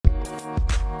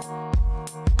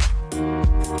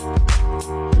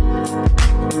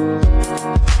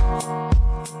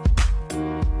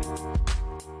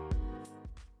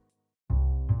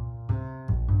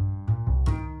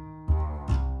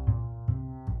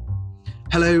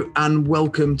Hello and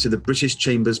welcome to the British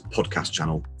Chambers podcast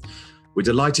channel. We're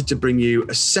delighted to bring you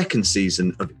a second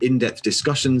season of in-depth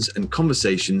discussions and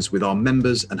conversations with our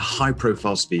members and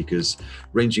high-profile speakers,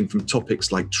 ranging from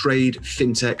topics like trade,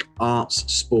 fintech, arts,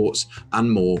 sports, and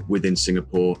more within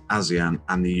Singapore, ASEAN,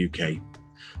 and the UK.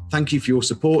 Thank you for your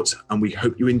support, and we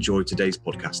hope you enjoy today's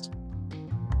podcast.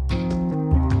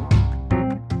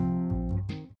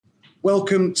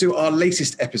 Welcome to our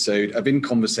latest episode of In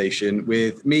Conversation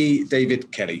with me,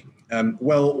 David Kelly.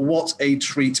 What a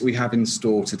treat we have in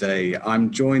store today.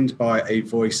 I'm joined by a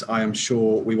voice I am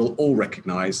sure we will all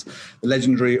recognise, the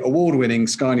legendary award-winning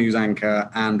Sky News anchor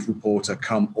and reporter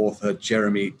cum author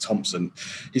Jeremy Thompson.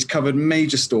 He's covered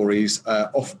major stories,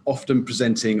 often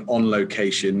presenting on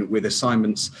location with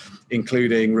assignments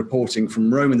including reporting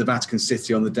from Rome and the Vatican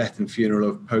City on the death and funeral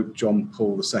of Pope John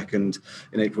Paul II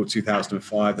in April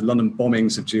 2005, the London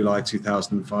bombings of July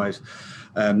 2005,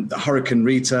 the Hurricane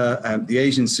Rita, the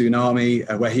Asian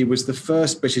tsunami, where he was the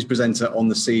first British presenter on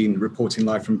the scene, reporting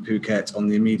live from Phuket on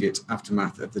the immediate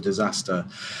aftermath of the disaster.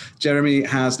 Jeremy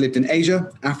has lived in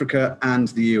Asia, Africa, and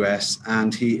the US,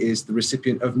 and he is the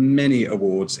recipient of many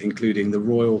awards, including the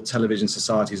Royal Television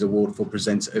Society's Award for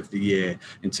Presenter of the Year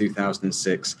in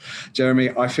 2006. Jeremy,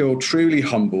 I feel truly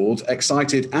humbled,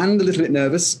 excited, and a little bit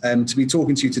nervous to be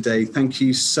talking to you today. Thank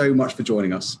you so much for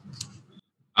joining us.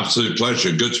 Absolute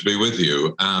pleasure. Good to be with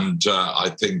you. And I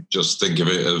think just think of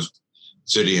it as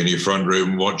sitting in your front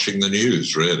room watching the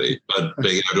news, really, but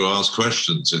being able to ask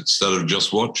questions instead of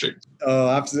just watching. Oh,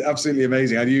 absolutely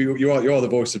amazing. And you are the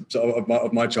voice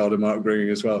of my child and my upbringing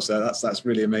as well. So that's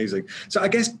really amazing. So I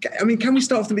mean, can we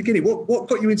start from the beginning? What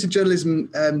got you into journalism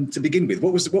to begin with?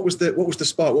 What was the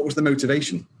spark? What was the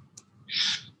motivation?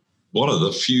 One of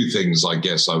the few things I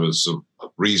guess I was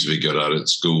reasonably good at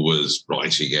school was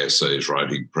writing essays,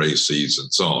 writing précis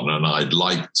and so on. And I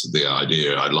liked the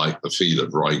idea, I liked the feel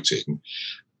of writing.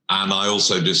 And I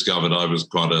also discovered I was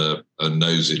quite a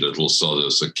nosy little sod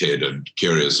as a kid and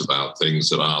curious about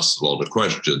things and asked a lot of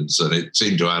questions. And it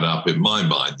seemed to add up in my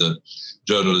mind that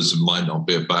journalism might not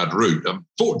be a bad route.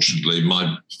 Unfortunately,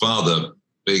 my father,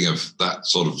 being of that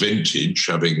sort of vintage,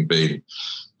 having been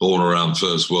born around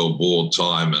First World War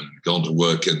time and gone to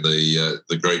work in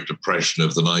the Great Depression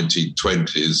of the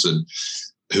 1920s, and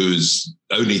whose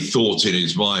only thought in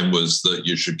his mind was that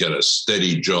you should get a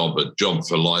steady job, a job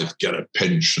for life, get a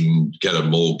pension, get a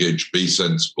mortgage, be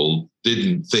sensible,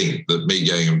 didn't think that me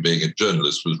going and being a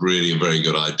journalist was really a very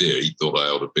good idea. He thought I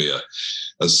ought to be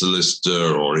a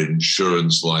solicitor or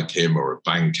insurance like him or a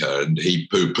banker, and he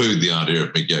poo-pooed the idea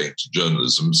of me going to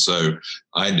journalism. So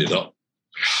I ended up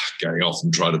going off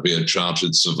and tried to be a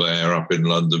chartered surveyor up in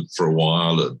London for a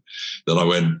while. And then I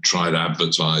went and tried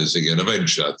advertising. And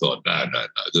eventually I thought, no,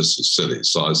 this is silly.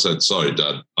 So I said, sorry,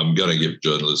 Dad, I'm going to give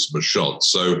journalism a shot.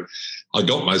 So I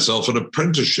got myself an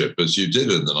apprenticeship, as you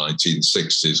did in the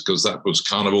 1960s, because that was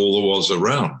kind of all there was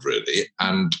around, really,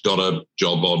 and got a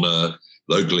job on a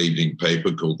local evening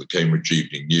paper called the Cambridge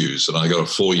Evening News. And I got a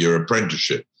 4-year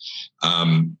apprenticeship.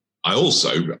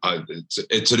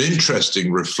 It's an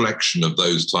interesting reflection of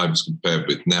those times compared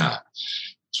with now.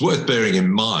 It's worth bearing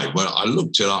in mind when I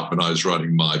looked it up when I was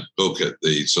writing my book at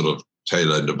the sort of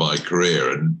tail end of my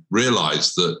career and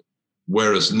realized that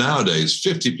whereas nowadays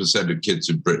 50% of kids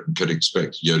in Britain could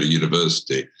expect to go to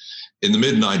university, in the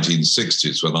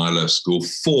mid-1960s when I left school,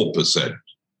 4%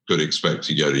 could expect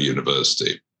to go to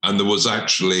university. And there was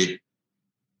actually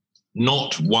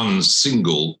not one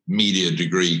single media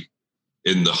degree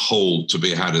in the whole to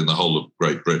be had in the whole of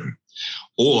Great Britain.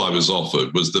 All I was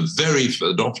offered was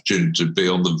an opportunity to be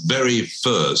on the very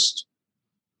first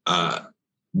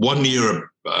 1-year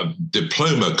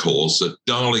diploma course at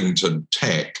Darlington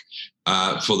Tech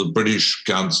for the British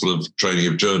Council of Training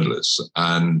of Journalists.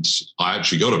 And I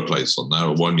actually got a place on there,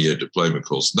 a 1-year diploma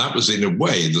course. And that was in a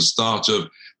way the start of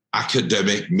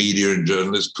academic media and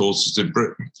journalist courses in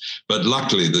Britain. But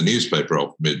luckily the newspaper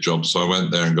offered me a job, so I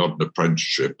went there and got an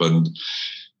apprenticeship and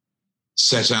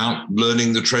set out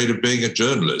learning the trade of being a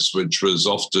journalist, which was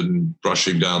often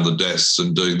brushing down the desks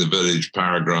and doing the village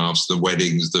paragraphs, the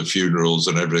weddings, the funerals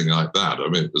and everything like that. I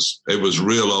mean, it was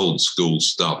real old school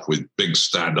stuff with big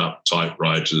stand-up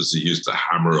typewriters that used to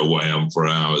hammer away on for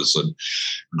hours and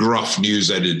gruff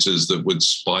news editors that would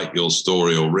spike your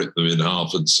story or rip them in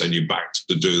half and send you back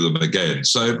to do them again.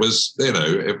 So it was,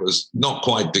 it was not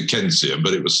quite Dickensian,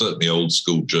 but it was certainly old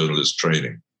school journalist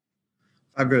training.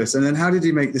 Fabulous. And then how did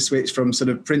you make the switch from sort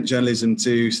of print journalism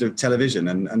to sort of television?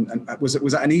 And was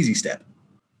that an easy step?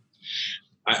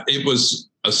 It was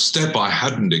a step I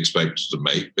hadn't expected to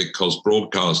make, because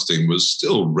broadcasting was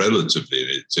still relatively in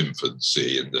its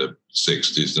infancy in the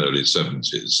 60s and early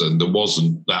 70s, and there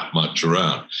wasn't that much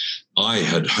around. I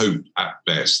had hoped at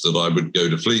best that I would go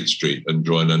to Fleet Street and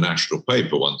join a national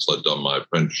paper once I'd done my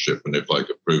apprenticeship and if I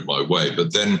could prove my way.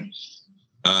 But then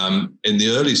in the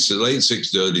late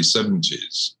 60s, early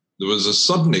 70s, there was a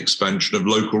sudden expansion of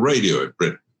local radio in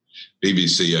Britain.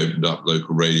 BBC opened up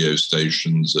local radio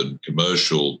stations and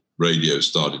commercial radio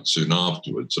started soon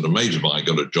afterwards. And a mate of mine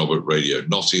got a job at Radio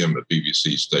Nottingham, a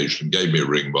BBC station, gave me a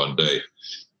ring one day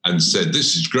and said,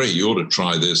 "This is great, you ought to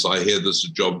try this. I hear there's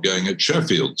a job going at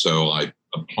Sheffield." So I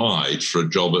applied for a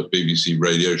job at BBC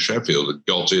Radio Sheffield and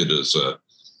got it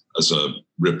as a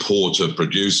reporter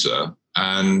producer,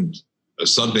 and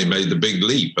suddenly made the big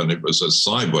leap. And it was a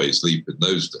sideways leap in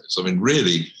those days. I mean,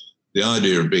 really, the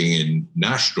idea of being in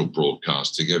national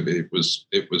broadcasting, it was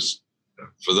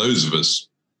for those of us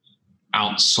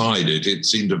outside it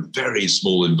seemed a very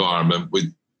small environment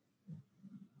with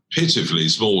pitifully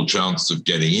small chance of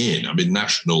getting in. I mean,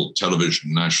 national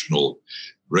television, national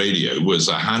radio was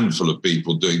a handful of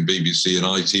people doing BBC and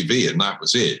ITV, and that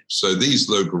was it. So these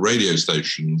local radio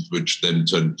stations, which then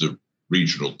turned to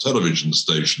regional television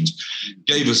stations,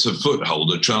 gave us a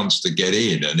foothold, a chance to get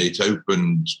in, and it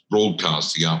opened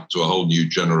broadcasting up to a whole new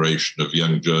generation of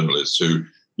young journalists who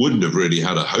wouldn't have really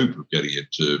had a hope of getting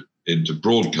into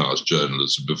broadcast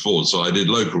journalism before. So I did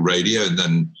local radio, and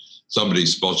then somebody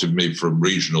spotted me from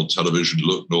regional television,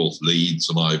 Look North Leeds,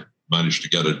 and I managed to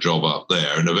get a job up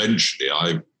there. And eventually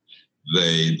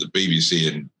the BBC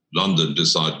in London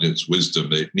decided in its wisdom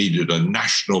that it needed a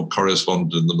national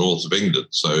correspondent in the north of England.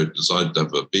 So it decided to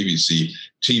have a BBC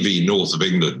TV North of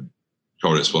England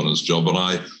correspondence job. And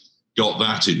I got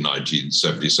that in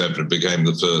 1977 and became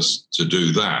the first to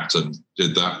do that, and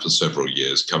did that for several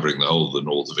years, covering the whole of the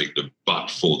north of England, but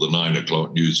for the 9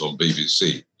 o'clock news on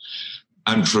BBC.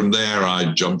 And from there,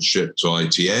 I jumped ship to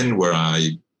ITN, where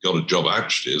I got a job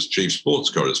actually as chief sports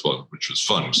correspondent, which was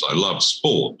fun because I love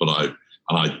sport, and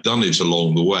I'd done it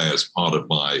along the way as part of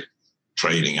my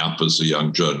training up as a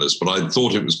young journalist, but I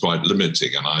thought it was quite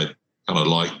limiting, and I kind of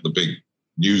liked the big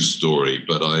news story.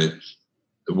 But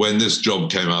when this job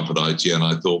came up at ITN,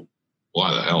 I thought,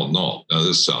 why the hell not? Now,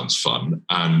 this sounds fun.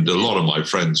 And a lot of my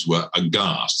friends were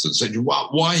aghast and said, why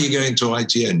are you going to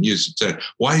ITN News at 10?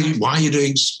 Why are you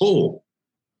doing sport?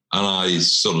 And I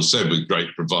sort of said with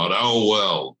great bravado, oh,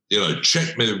 well,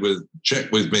 check with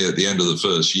me at the end of the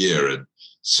first year and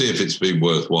see if it's been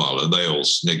worthwhile. And they all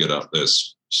sniggered up their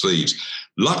sleeves.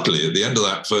 Luckily, at the end of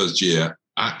that first year,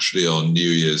 actually on New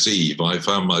Year's Eve, I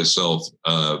found myself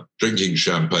drinking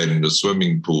champagne in a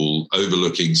swimming pool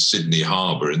overlooking Sydney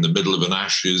Harbour in the middle of an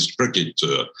Ashes cricket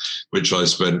tour, which I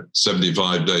spent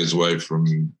 75 days away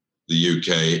from the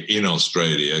UK in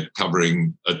Australia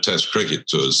covering a test cricket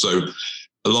tour. So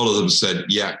a lot of them said,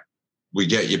 yeah, we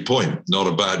get your point, not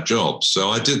a bad job. So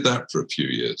I did that for a few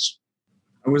years.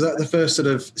 And was that the first sort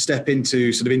of step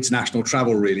into sort of international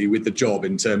travel, really, with the job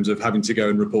in terms of having to go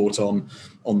and report on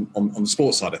the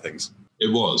sports side of things?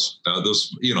 It was.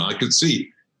 I could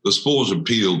see the sport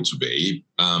appealed to me,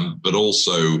 but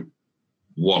also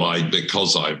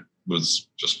because I was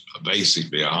just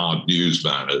basically a hard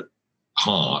newsman at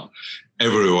heart,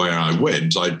 everywhere I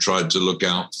went, I tried to look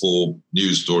out for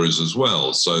news stories as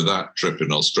well. So that trip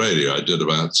in Australia, I did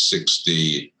about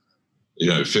 50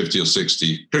 or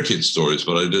 60 cricket stories,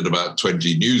 but I did about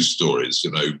 20 news stories,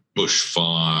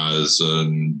 bushfires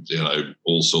and,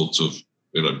 all sorts of,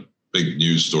 big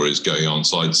news stories going on.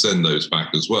 So I'd send those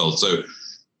back as well. So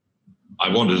I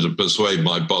wanted to persuade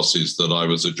my bosses that I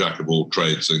was a jack of all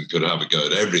trades and could have a go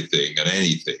at everything and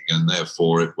anything, and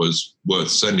therefore it was worth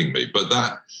sending me. But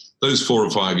those 4 or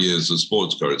 5 years as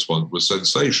sports correspondent was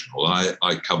sensational.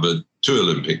 I covered 2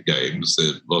 Olympic Games,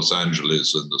 the Los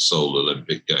Angeles and the Seoul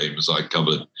Olympic Games. I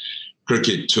covered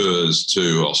cricket tours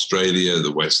to Australia,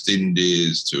 the West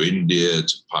Indies, to India,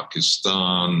 to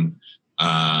Pakistan.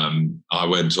 I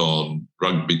went on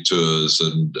rugby tours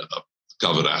and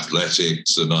covered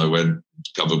athletics, and I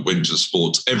covered winter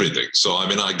sports, everything. So,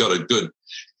 I got a good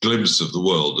glimpse of the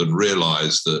world and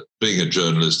realized that being a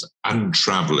journalist and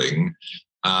traveling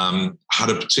had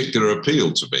a particular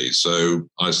appeal to me. So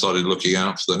I started looking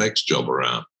out for the next job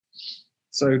around.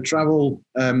 So travel,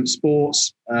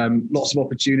 sports, lots of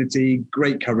opportunity,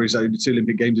 great coverage over the 2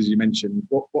 Olympic Games, as you mentioned.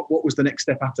 What was the next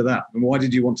step after that? And why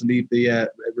did you want to leave the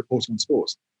reporting on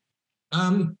sports?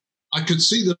 I could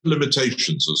see the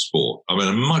limitations of sport.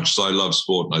 As much as I love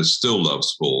sport, and I still love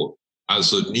sport,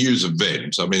 as a news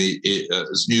event,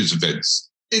 as news events,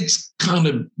 it kind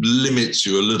of limits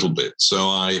you a little bit. So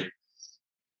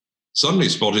suddenly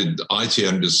spotted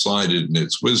ITN decided in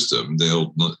its wisdom, the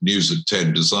old News at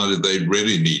 10 decided they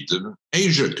really needed an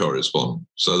Asia correspondent.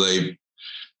 So they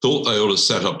thought they ought to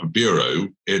set up a bureau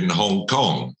in Hong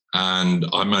Kong. And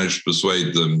I managed to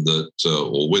persuade them that,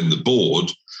 or win the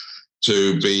board,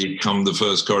 to become the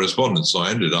first correspondent. So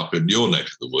I ended up in your neck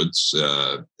of the woods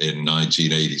in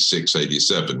 1986,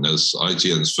 87 as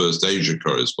ITN's first Asia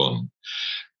correspondent.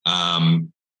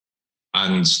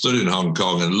 And stood in Hong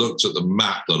Kong and looked at the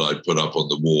map that I'd put up on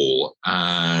the wall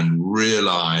and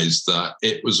realized that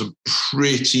it was a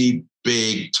pretty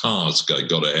big task I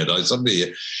got ahead. I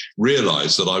suddenly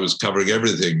realized that I was covering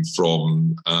everything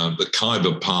from the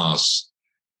Khyber Pass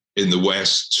in the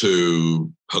west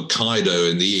to Hokkaido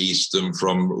in the east, and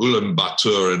from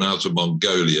Ulaanbaatar in Outer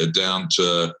Mongolia down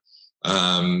to,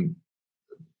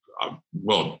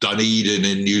 Dunedin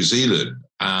in New Zealand.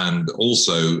 And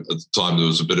also at the time, there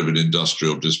was a bit of an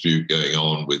industrial dispute going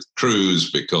on with crews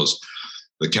because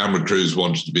the camera crews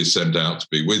wanted to be sent out to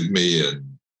be with me,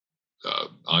 and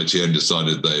ITN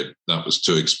decided that was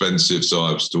too expensive, so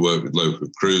I was to work with local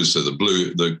crews. So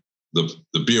the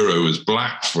bureau was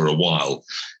black for a while,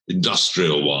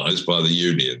 industrial-wise, by the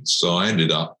unions. So I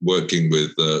ended up working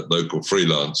with local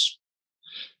freelance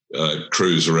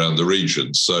crews around the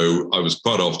region. So I was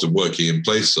quite often working in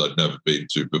places I'd never been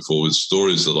to before, with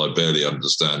stories that I barely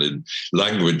understand, in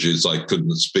languages I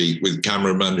couldn't speak, with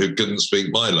cameramen who couldn't speak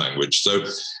my language. So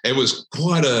it was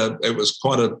quite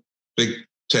a big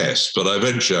test. But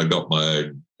eventually I got my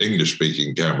own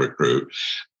English-speaking camera crew,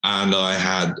 and I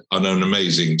had an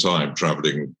amazing time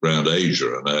traveling around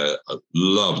Asia, and I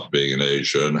loved being in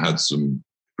Asia and had some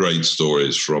great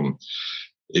stories from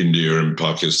India and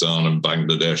Pakistan and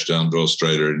Bangladesh down to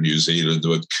Australia and New Zealand.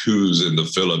 There were coups in the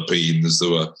Philippines.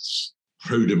 There were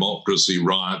pro-democracy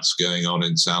riots going on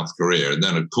in South Korea. And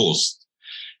then, of course,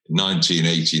 in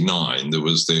 1989, there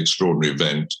was the extraordinary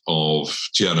event of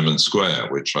Tiananmen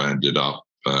Square, which I ended up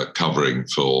covering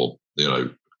for,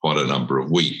 quite a number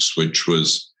of weeks, which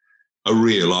was a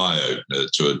real eye-opener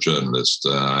to a journalist.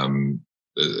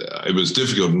 It was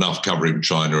difficult enough covering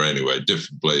China anyway,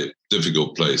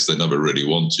 difficult place. They never really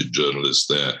wanted journalists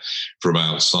there from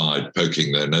outside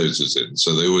poking their noses in.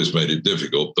 So they always made it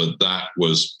difficult, but that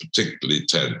was particularly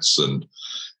tense and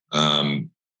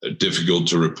difficult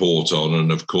to report on.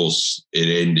 And of course, it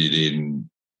ended in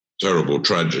terrible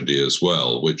tragedy as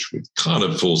well, which we'd kind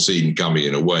of foreseen coming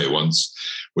in a way. Once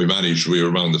we were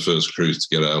among the first crews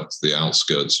to get out to the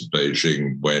outskirts of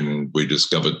Beijing when we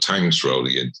discovered tanks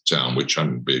rolling into town, which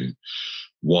hadn't been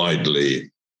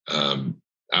widely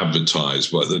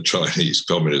advertised by the Chinese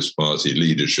Communist Party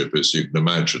leadership, as you can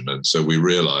imagine. And so we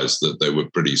realized that they were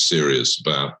pretty serious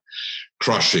about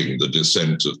crushing the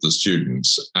dissent of the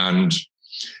students. And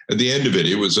at the end of it,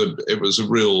 it was a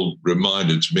real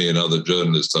reminder to me and other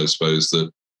journalists, I suppose, that,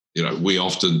 we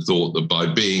often thought that by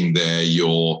being there,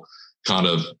 you're kind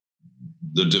of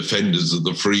the defenders of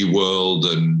the free world,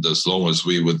 and as long as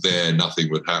we were there,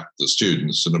 nothing would happen to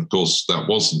students. And of course, that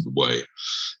wasn't the way.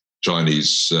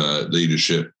 Chinese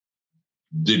leadership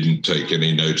didn't take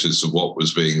any notice of what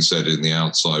was being said in the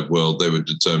outside world. They were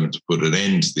determined to put an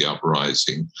end to the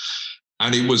uprising.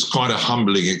 And it was quite a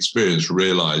humbling experience,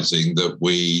 realizing that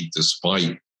we,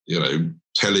 despite,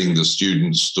 telling the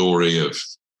students' story of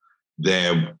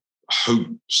their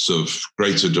hopes of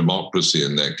greater democracy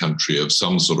in their country, of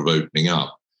some sort of opening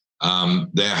up,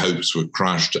 their hopes were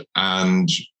crushed. And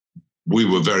we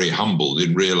were very humbled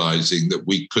in realizing that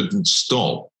we couldn't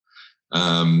stop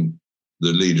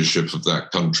the leadership of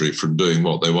that country from doing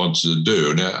what they wanted to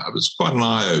do. And it was quite an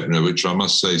eye-opener, which I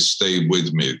must say stayed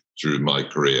with me through my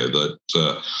career, that,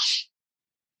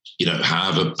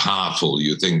 however powerful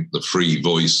you think the free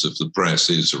voice of the press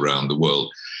is around the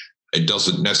world, it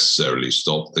doesn't necessarily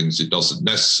stop things. It doesn't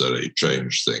necessarily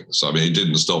change things. I mean, it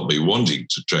didn't stop me wanting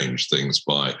to change things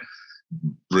by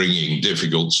bringing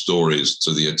difficult stories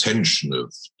to the attention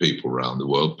of people around the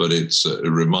world. But it's a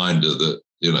reminder that,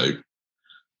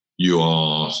 you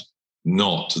are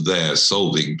not there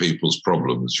solving people's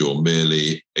problems. You're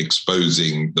merely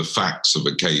exposing the facts of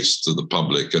a case to the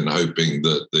public and hoping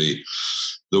that the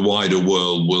wider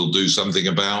world will do something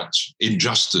about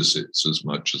injustices as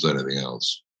much as anything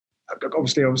else.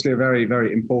 Obviously a very,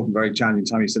 very important, very challenging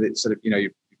time. You said it's sort of, you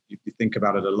think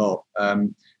about it a lot.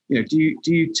 Do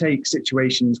you take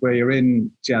situations where you're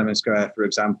in Tiananmen Square, for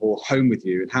example, home with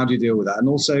you, and how do you deal with that? And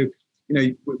also,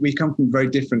 we come from a very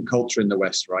different culture in the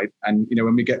West, right? And,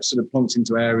 when we get sort of plonked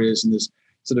into areas and there's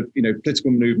sort of,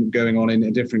 political movement going on in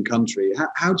a different country,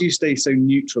 how do you stay so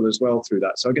neutral as well through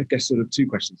that? So I guess sort of two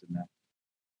questions in there.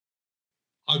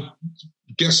 I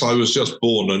guess I was just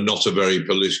born and not a very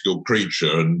political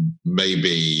creature, and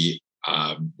maybe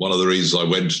one of the reasons I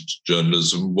went into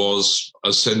journalism was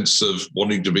a sense of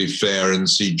wanting to be fair and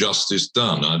see justice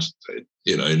done,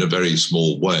 in a very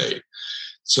small way.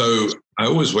 So I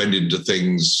always went into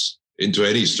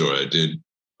any story I did,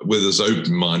 with as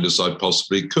open mind as I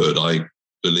possibly could. I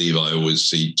believe I always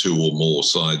see two or more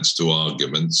sides to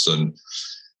arguments, and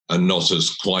not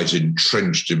as quite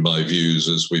entrenched in my views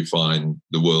as we find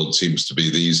the world seems to be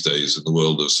these days in the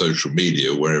world of social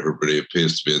media, where everybody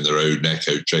appears to be in their own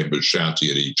echo chambers shouting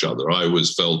at each other. I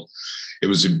always felt it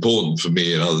was important for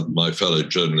me and my fellow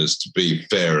journalists to be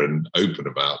fair and open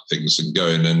about things and go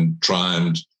in and try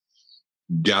and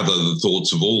gather the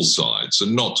thoughts of all sides,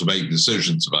 and not to make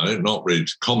decisions about it, not really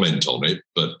to comment on it,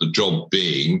 but the job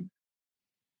being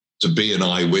to be an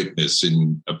eyewitness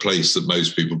in a place that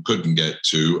most people couldn't get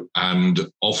to,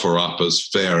 and offer up as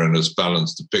fair and as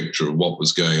balanced a picture of what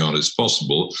was going on as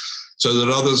possible, so that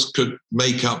others could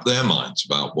make up their minds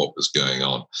about what was going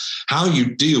on. How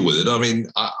you deal with it, I mean,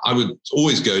 I would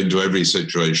always go into every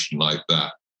situation like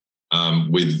that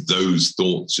with those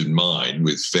thoughts in mind,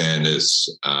 with fairness,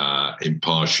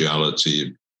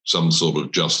 impartiality, some sort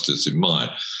of justice in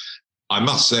mind. I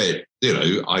must say,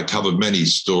 I covered many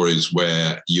stories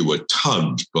where you were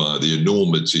tugged by the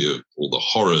enormity of all the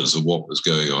horrors of what was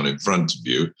going on in front of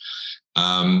you.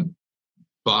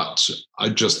 But I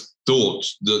just thought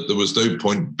that there was no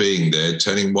point being there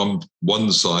telling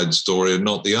one side story and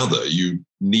not the other. You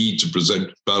need to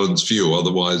present a balanced view,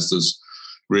 otherwise there's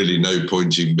really no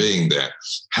point in being there.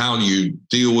 How you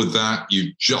deal with that,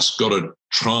 you just got to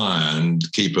try and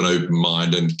keep an open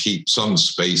mind and keep some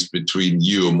space between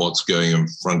you and what's going in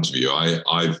front of you.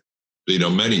 I've been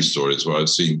on many stories where I've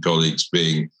seen colleagues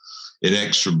being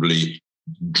inexorably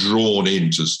drawn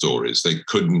into stories. They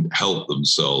couldn't help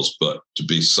themselves but to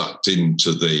be sucked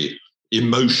into the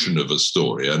emotion of a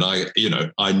story. And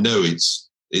I know it's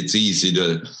easy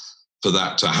for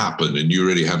that to happen, and you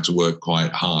really have to work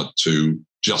quite hard to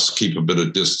just keep a bit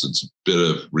of distance, a bit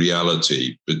of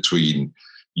reality between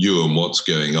you and what's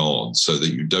going on, so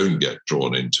that you don't get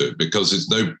drawn into it. Because there's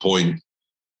no point,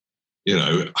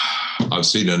 I've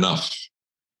seen enough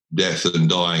death and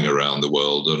dying around the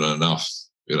world, and enough,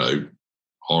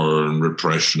 horror and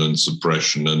repression and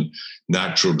suppression and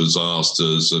natural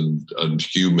disasters and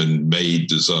human-made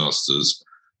disasters,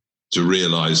 to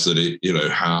realize that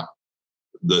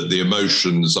the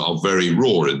emotions are very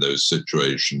raw in those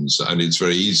situations, and it's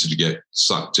very easy to get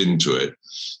sucked into it.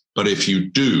 But if you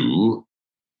do,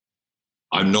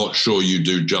 I'm not sure you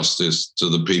do justice to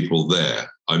the people there.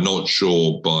 I'm not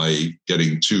sure by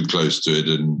getting too close to it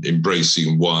and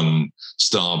embracing one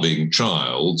starving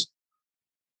child,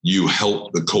 you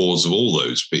help the cause of all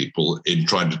those people in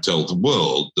trying to tell the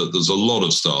world that there's a lot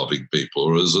of starving people,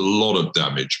 or there's a lot of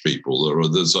damaged people, or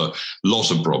there's a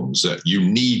lot of problems, that you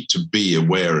need to be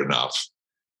aware enough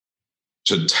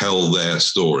to tell their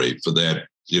story for their,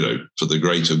 for the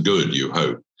greater good, you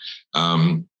hope.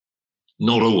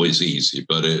 Not always easy,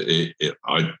 but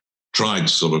I tried to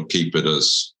sort of keep it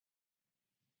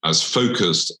as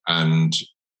focused and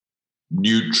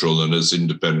neutral and as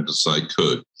independent as I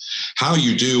could. How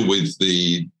you deal with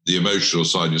the emotional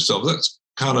side yourself, that's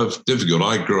kind of difficult.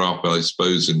 I grew up, I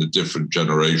suppose, in a different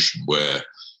generation where,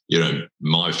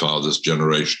 my father's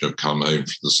generation have come home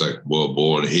from the Second World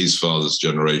War, and his father's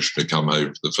generation had come home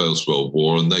from the First World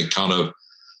War, and they kind of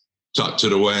tucked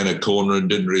it away in a corner and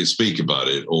didn't really speak about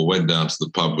it, or went down to the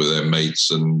pub with their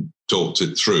mates and talked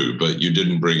it through, but you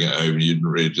didn't bring it home, you didn't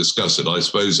really discuss it. I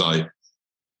suppose I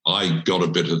got a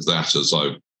bit of that as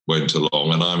I went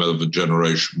along, and I'm of a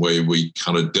generation where we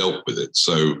kind of dealt with it.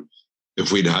 So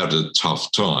if we'd had a tough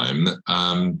time,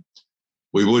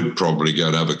 we would probably go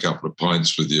and have a couple of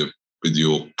pints with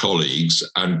your colleagues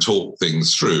and talk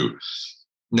things through.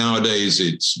 Nowadays,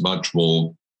 it's much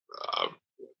more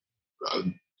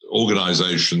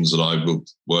organizations that I've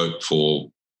worked for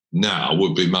now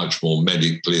would be much more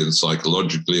medically and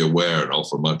psychologically aware and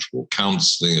offer much more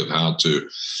counseling of how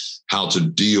to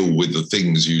deal with the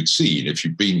things you'd seen. If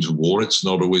you've been to war, it's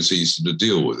not always easy to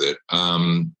deal with it.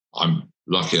 I'm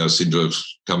lucky I seem to have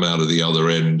come out of the other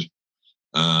end,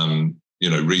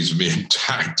 reasonably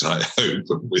intact, I hope,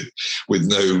 with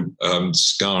no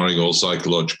scarring or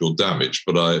psychological damage.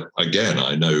 But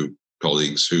I know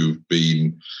colleagues who've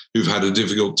had a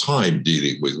difficult time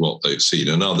dealing with what they've seen,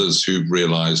 and others who've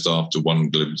realized after one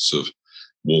glimpse of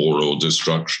war or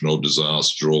destruction or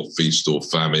disaster or feast or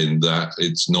famine that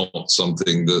it's not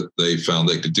something that they found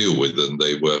they could deal with, and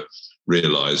they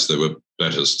realized they were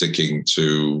better sticking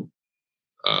to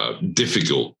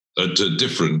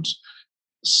different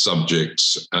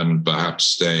subjects and perhaps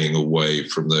staying away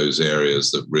from those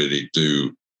areas that really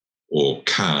do or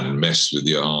can mess with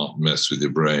your heart, mess with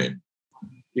your brain.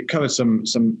 You've covered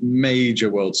some major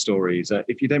world stories.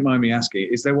 If you don't mind me asking,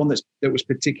 is there one that was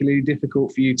particularly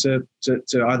difficult for you to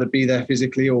either be there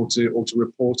physically or to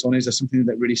report on? Is there something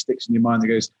that really sticks in your mind that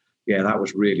goes, yeah, that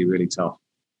was really, really tough?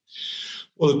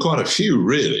 Well, there are quite a few,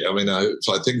 really. I mean, if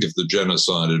I think of the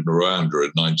genocide in Rwanda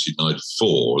in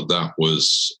 1994, that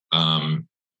was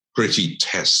pretty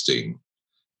testing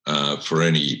for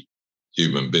any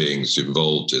human beings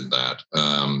involved in that.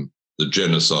 The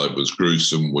genocide was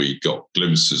gruesome. We got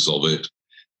glimpses of it.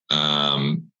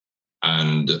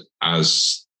 And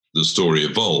as the story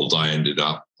evolved, I ended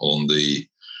up on the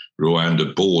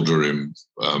Rwanda border in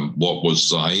what was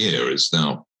Zaire. It's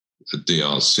now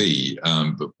DRC,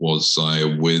 but was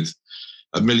Zaire, with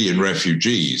 1 million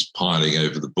refugees piling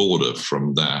over the border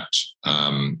from that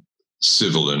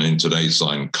civil and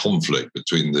internecine conflict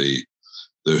between the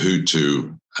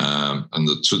Hutu and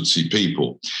the Tutsi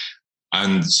people.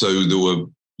 And so there were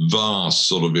vast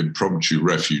sort of impromptu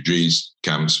refugees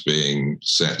camps being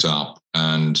set up,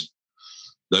 and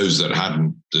those that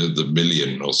hadn't, the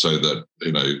million or so that,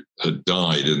 had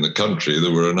died in the country,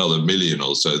 there were another million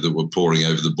or so that were pouring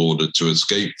over the border to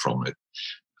escape from it.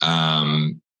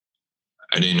 And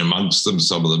in amongst them,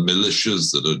 some of the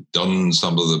militias that had done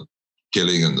some of the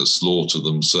killing and the slaughter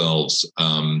themselves,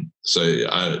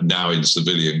 now in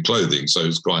civilian clothing. So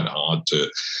it's quite hard to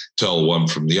tell one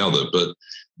from the other. But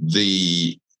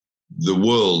the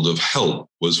world of help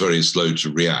was very slow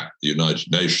to react. The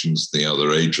United Nations, the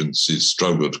other agencies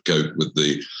struggled to cope with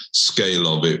the scale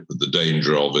of it, with the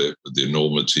danger of it, with the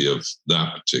enormity of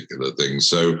that particular thing.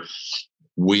 So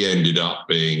we ended up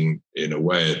being, in a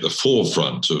way, at the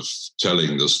forefront of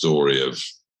telling the story of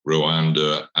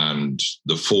Rwanda and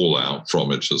the fallout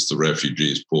from it as the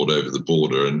refugees poured over the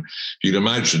border. And you can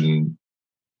imagine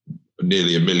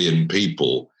nearly 1 million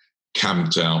people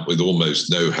camped out with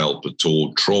almost no help at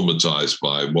all, traumatized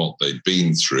by what they'd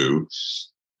been through,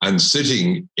 and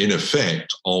sitting in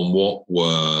effect on what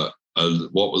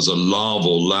was a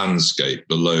larval landscape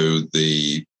below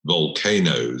the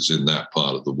volcanoes in that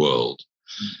part of the world.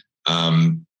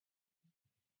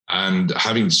 And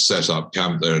having to set up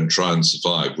camp there and try and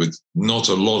survive with not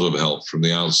a lot of help from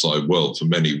the outside world for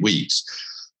many weeks.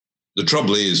 The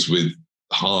trouble is, with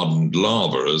hardened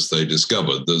lava, as they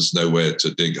discovered, there's nowhere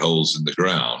to dig holes in the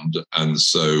ground.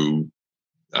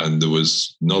 And there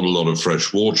was not a lot of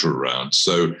fresh water around.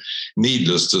 So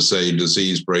needless to say,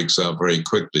 disease breaks out very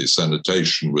quickly.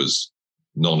 Sanitation was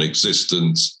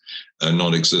non-existent,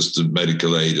 non-existent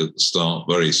medical aid at the start,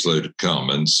 very slow to come.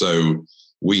 And so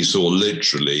we saw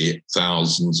literally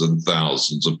thousands and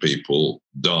thousands of people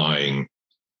dying,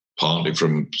 partly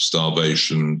from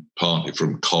starvation, partly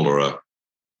from cholera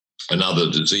and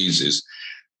other diseases,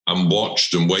 and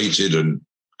watched and waited and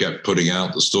kept putting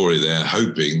out the story there,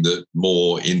 hoping that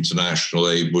more international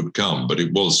aid would come. But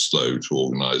it was slow to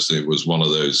organize. It was one of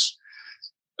those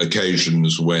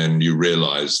occasions when you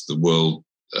realize the world,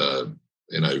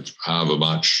 however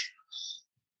much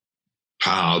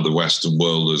power the Western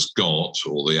world has got,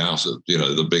 or the outer,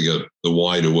 the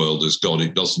wider world has got,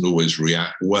 it doesn't always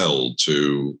react well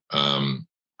to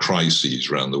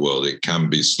crises around the world. It can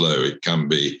be slow. It can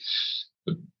be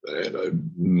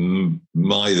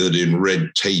mithered in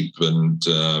red tape and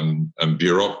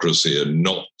bureaucracy, and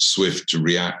not swift to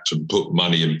react and put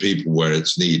money and people where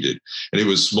it's needed. And it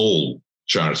was small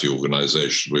charity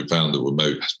organizations we found that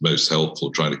were most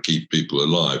helpful, trying to keep people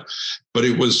alive. But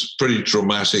it was pretty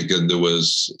traumatic, and there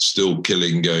was still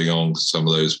killing going on. Some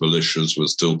of those militias were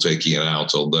still taking it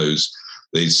out on those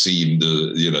they seemed,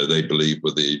 they believed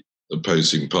were the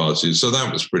opposing parties. So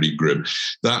that was pretty grim.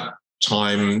 That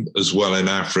time as well in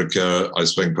Africa, I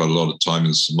spent quite a lot of time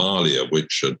in Somalia,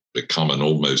 which had become an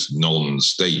almost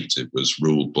non-state. It was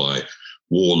ruled by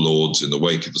warlords in the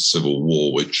wake of the civil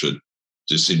war, which had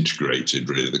disintegrated,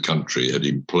 really. The country had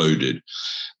imploded.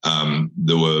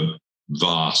 There were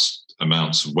vast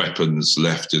amounts of weapons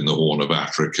left in the Horn of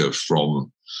Africa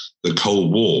from the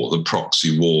Cold War, the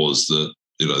proxy wars that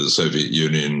the Soviet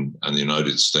Union and the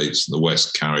United States and the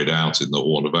West carried out in the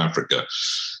Horn of Africa.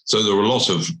 So there were a lot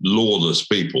of lawless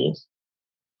people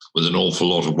with an awful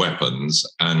lot of weapons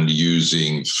and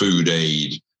using food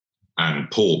aid and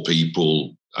poor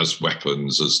people as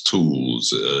weapons, as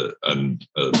tools, and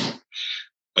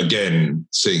again,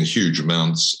 seeing huge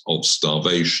amounts of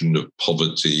starvation, of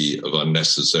poverty, of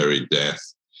unnecessary death.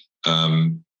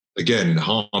 Again,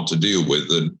 hard to deal with,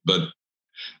 but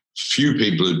few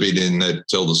people had been in there to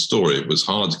tell the story. It was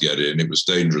hard to get in. It was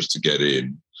dangerous to get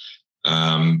in.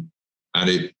 And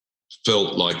it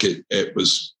felt like it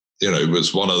was, it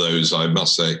was one of those, I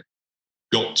must say,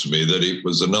 got to me that it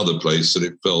was another place that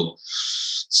it felt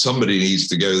somebody needs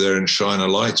to go there and shine a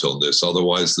light on this.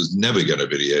 Otherwise, there's never going to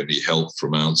be any help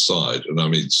from outside. And I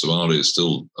mean, Somalia is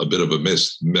still a bit of a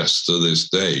mess to this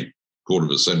day, quarter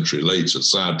of a century later,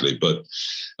 sadly. But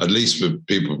at least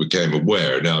people became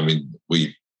aware. Now, I mean,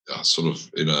 we sort of,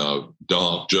 in our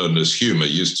dark journalist humor,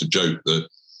 used to joke that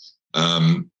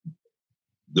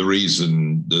the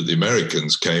reason that the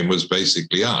Americans came was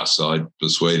basically us. I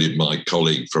persuaded my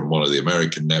colleague from one of the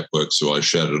American networks who I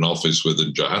shared an office with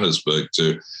in Johannesburg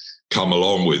to come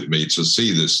along with me to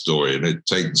see this story. And it'd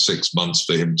taken 6 months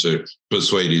for him to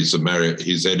persuade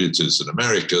his editors in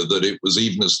America that it was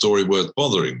even a story worth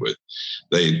bothering with.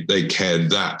 They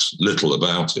cared that little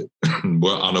about it and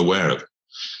were unaware of it.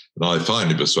 And I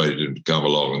finally persuaded him to come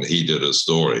along, and he did a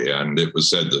story. And it was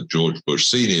said that George Bush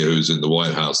Sr., who was in the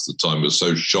White House at the time, was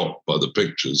so shocked by the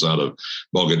pictures out of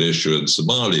Mogadishu and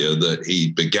Somalia that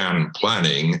he began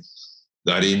planning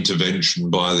that intervention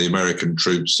by the American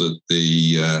troops at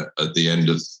the end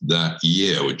of that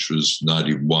year, which was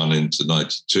 91 into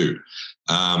 92.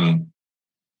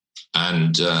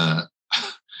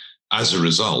 As a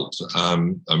result,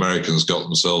 Americans got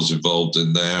themselves involved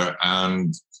in there,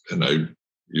 and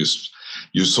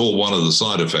you saw one of the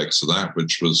side effects of that,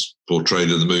 which was portrayed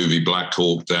in the movie Black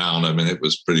Hawk Down. I mean, it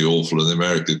was pretty awful. And the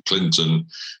American Clinton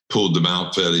pulled them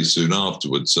out fairly soon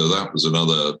afterwards. So that was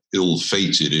another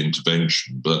ill-fated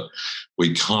intervention. But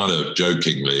we kind of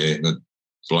jokingly, in a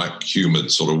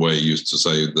black-humoured sort of way, used to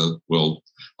say that, well,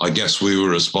 I guess we were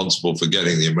responsible for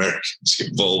getting the Americans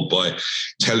involved by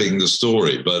telling the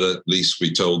story, but at least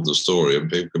we told the story, and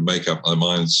people can make up their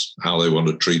minds how they want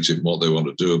to treat it and what they want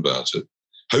to do about it.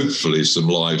 Hopefully some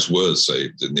lives were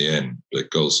saved in the end,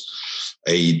 because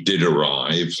aid did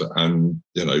arrive, and,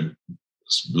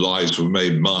 lives were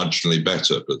made marginally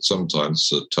better, but sometimes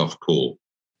it's a tough call.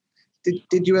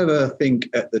 Did you ever think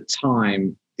at the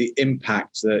time the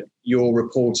impact that your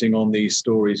reporting on these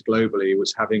stories globally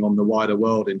was having on the wider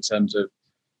world in terms of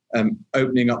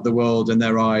opening up the world and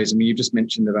their eyes? I mean, you just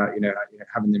mentioned about,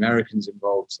 having the Americans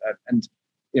involved, and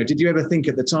did you ever think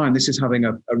at the time this is having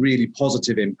a really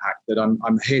positive impact, that I'm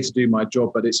here to do my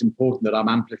job, but it's important that I'm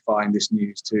amplifying this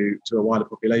news to a wider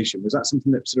population? Was that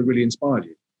something that sort of really inspired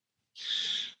you?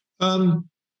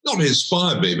 Not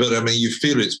inspired me, but I mean, you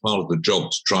feel it's part of the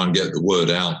job to try and get the word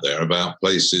out there about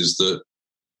places that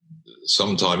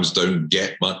sometimes don't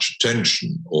get much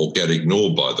attention or get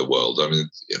ignored by the world. I mean,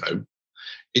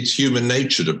 it's human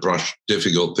nature to brush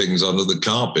difficult things under the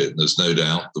carpet. And there's no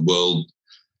doubt the world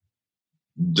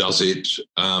does it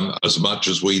as much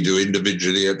as we do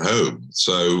individually at home.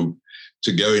 So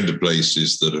to go into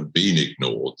places that have been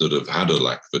ignored, that have had a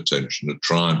lack of attention, to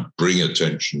try and bring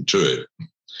attention to it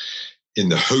in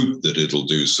the hope that it'll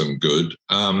do some good.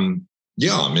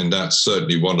 That's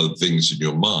certainly one of the things in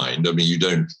your mind. I mean,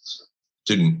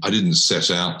 I didn't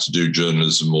set out to do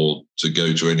journalism or to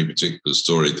go to any particular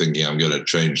story thinking I'm going to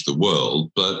change the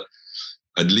world, but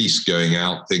at least going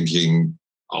out thinking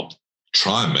I'll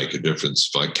try and make a difference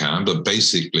if I can. But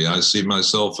basically, I see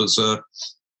myself as a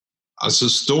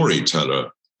storyteller.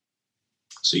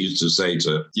 So I used to say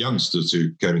to youngsters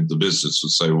who came into the business,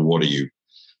 would say, well,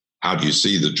 how do you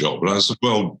see the job? And I said,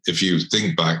 well, if you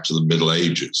think back to the Middle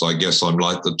Ages, I guess I'm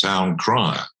like the town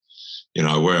crier.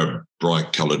 I wear a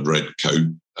bright coloured red coat,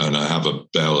 and I have a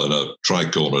bell and a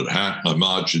tricornered hat. And I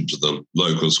march into the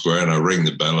local square and I ring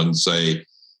the bell and say,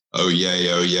 oh,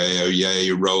 yay, oh, yay, oh, yay,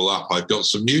 roll up. I've got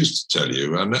some news to tell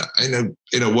you. And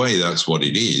in a way, that's what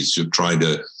it is. You're trying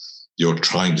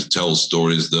to tell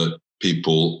stories that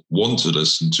people want to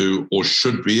listen to or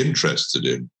should be interested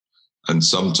in. And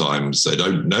sometimes they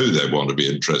don't know they want to be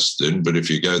interested in, but if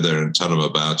you go there and tell them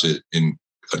about it in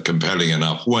a compelling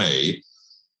enough way,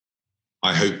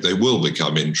 I hope they will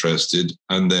become interested,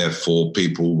 and therefore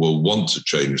people will want to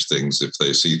change things if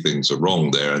they see things are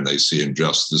wrong there and they see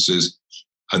injustices,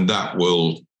 and that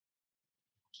will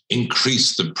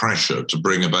increase the pressure to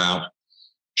bring about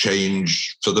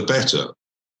change for the better.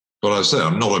 But I say,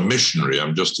 I'm not a missionary,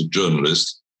 I'm just a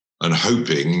journalist and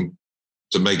hoping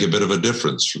to make a bit of a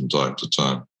difference from time to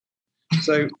time.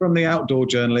 So from the outdoor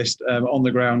journalist on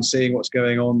the ground, seeing what's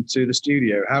going on, to the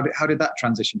studio, how did that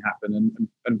transition happen,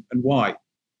 and why?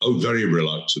 Oh, very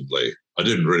reluctantly. I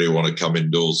didn't really want to come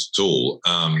indoors at all.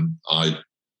 I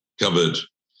covered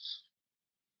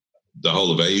the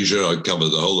whole of Asia, I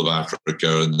covered the whole of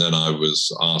Africa, and then I was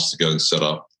asked to go and set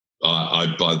up. By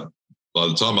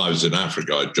the time I was in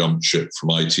Africa, I jumped ship from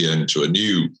ITN to a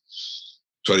new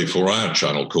 24-hour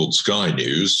channel called Sky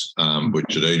News,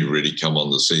 which had only really come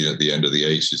on the scene at the end of the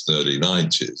 80s, early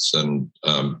 90s. And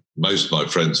most of my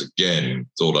friends, again,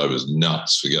 thought I was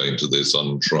nuts for going to this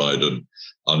untried and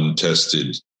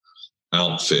untested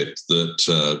outfit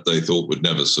that they thought would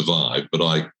never survive. But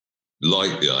I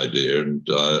liked the idea, and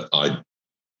I'd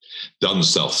done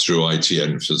stuff through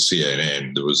ITN for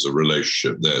CNN. There was a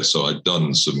relationship there. So I'd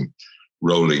done some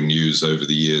rolling news over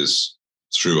the years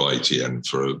through ITN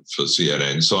for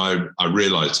CNN. So I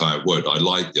realized how it worked. I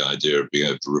liked the idea of being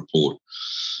able to report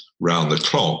round the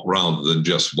clock rather than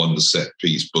just one set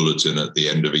piece bulletin at the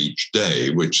end of each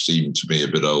day, which seemed to me a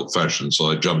bit old fashioned. So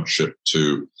I jumped ship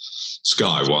to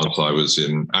Sky whilst I was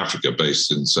in Africa,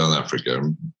 based in South Africa.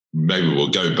 And maybe we'll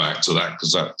go back to that,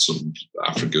 because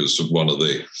Africa is one of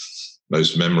the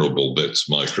most memorable bits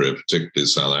of my career, particularly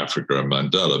South Africa and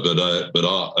Mandela. But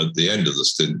at the end of the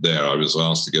stint there, I was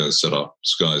asked to go and set up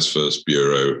Sky's first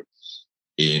bureau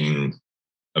in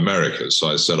America. So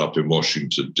I set up in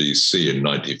Washington, D.C. in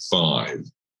 95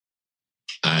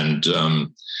 and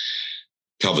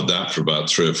covered that for about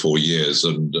 3 or 4 years.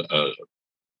 And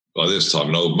by this time,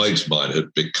 an old mate of mine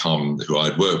had become, who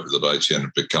I'd worked with at ITN,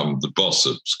 had become the boss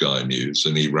of Sky News.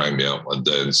 And he rang me up one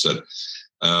day and said,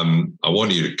 I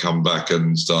want you to come back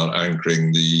and start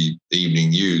anchoring the evening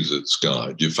news at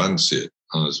Sky. Do you fancy it?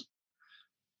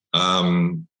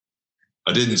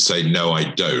 I didn't say, no,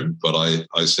 I don't, but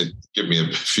I said, give me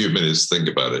a few minutes to think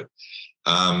about it.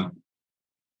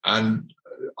 And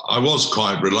I was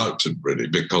quite reluctant, really,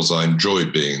 because I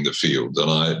enjoyed being in the field.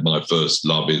 And my first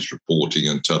love is reporting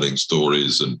and telling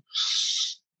stories and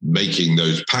making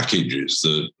those packages,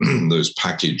 those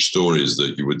package stories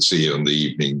that you would see on the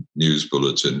evening news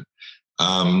bulletin.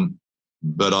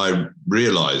 But I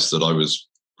realized that I was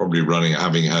probably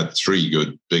having had 3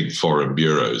 good big foreign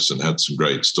bureaus and had some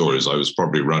great stories, I was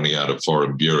probably running out of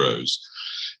foreign bureaus.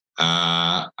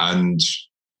 And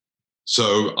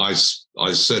so I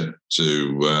said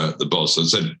to the boss, I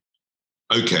said,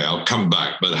 okay, I'll come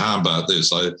back, but how about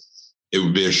this? It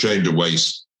would be a shame to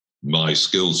waste my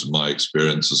skills and my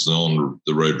experience as an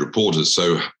on-the-road reporter.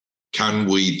 So can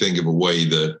we think of a way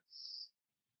that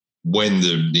when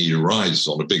the need arises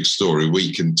on a big story,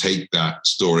 we can take that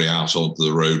story out onto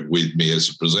the road with me as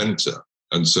a presenter?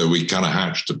 And so we kind of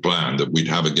hatched a plan that we'd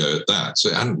have a go at that. So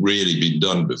it hadn't really been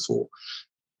done before.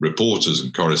 Reporters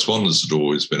and correspondents had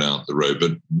always been out the road,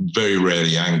 but very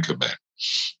rarely anchormen.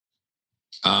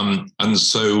 And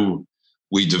so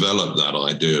we developed that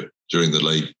idea during the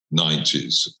late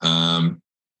 90s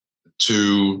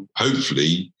to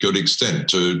hopefully good extent,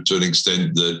 to an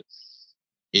extent that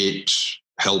it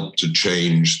helped to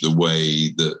change the way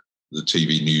that the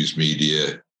TV news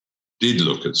media did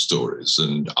look at stories,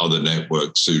 and other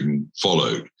networks soon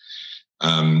followed.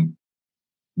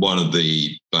 One of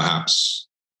the perhaps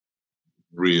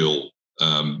real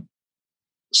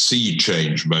sea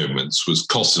change moments was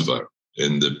Kosovo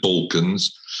in the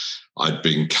Balkans. I'd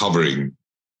been covering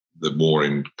the war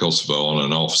in Kosovo on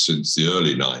and off since the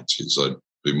early 90s. I'd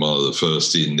been one of the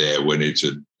first in there when it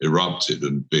had erupted,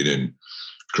 and been in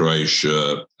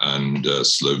Croatia and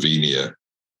Slovenia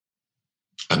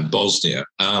and Bosnia.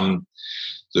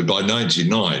 So by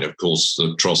 99, of course,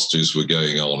 the atrocities were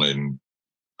going on in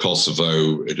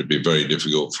Kosovo. It had been very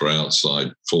difficult for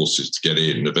outside forces to get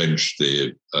in.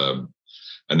 Eventually,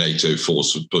 a NATO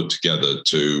force was put together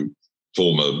to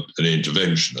form an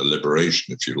intervention, a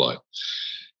liberation, if you like.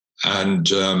 And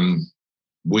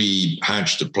we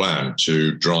hatched a plan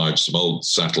to drive some old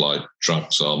satellite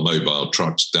trucks, our mobile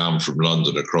trucks, down from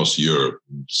London across Europe,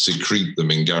 secrete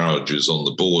them in garages on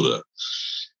the border.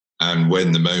 And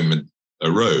when the moment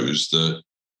arose that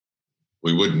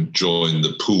we wouldn't join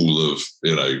the pool of,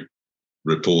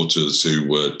 reporters who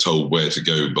were told where to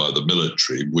go by the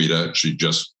military, we'd actually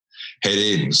just head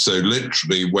in. So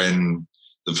literally when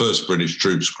the first British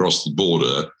troops crossed the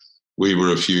border, we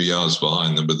were a few yards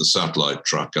behind them with a satellite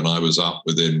truck, and I was up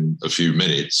within a few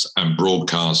minutes and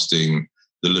broadcasting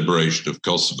the liberation of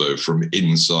Kosovo from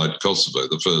inside Kosovo,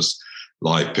 the first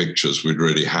live pictures we'd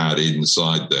really had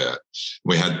inside there.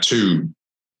 We had 2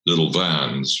 little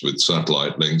vans with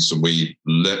satellite links, and we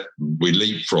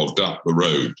leapfrogged up the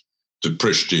road to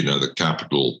Pristina, the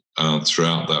capital,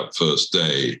 throughout that first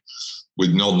day,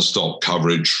 with non-stop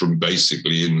coverage from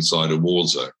basically inside a war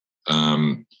zone.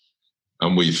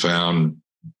 And we found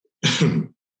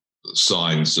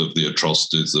signs of the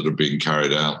atrocities that are being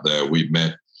carried out there. We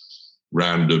met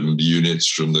random units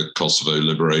from the Kosovo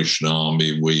Liberation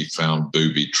Army. We found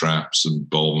booby traps and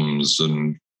bombs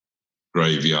and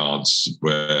graveyards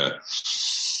where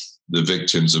the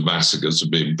victims of massacres had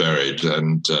been buried,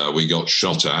 and we got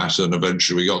shot at, and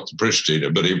eventually we got to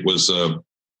Pristina. But it was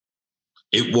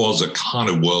it was a kind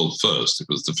of world first. It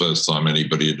was the first time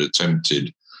anybody had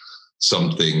attempted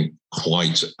something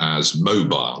quite as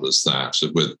mobile as that,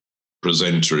 with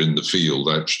presenter in the field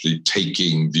actually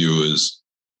taking viewers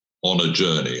on a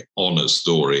journey, on a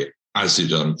story as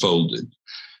it unfolded.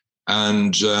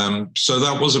 And so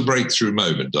that was a breakthrough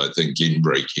moment, I think, in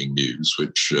breaking news,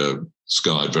 which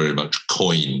Sky very much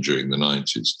coined during the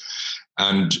 90s.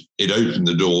 And it opened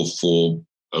the door for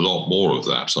a lot more of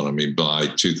that. And I mean, by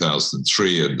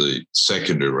 2003 and the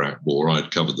second Iraq War,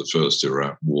 I'd covered the first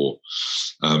Iraq War.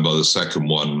 By the second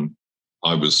one,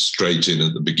 I was straight in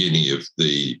at the beginning of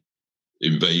the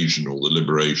invasion or the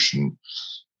liberation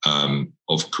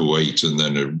of Kuwait and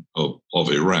then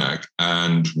of Iraq.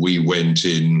 And we went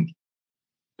in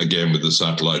again with the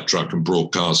satellite truck and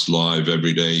broadcast live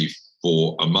every day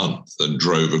for a month and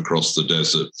drove across the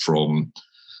desert from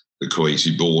the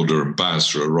Kuwaiti border and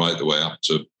Basra right the way up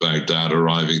to Baghdad,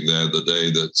 arriving there the day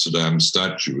that Saddam's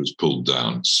statue was pulled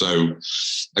down. So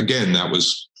again, that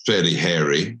was fairly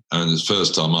hairy. And the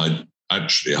first time I'd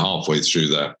actually halfway through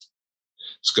that,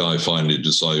 Sky finally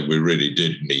decided we really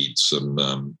did need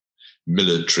some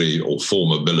military or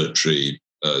former military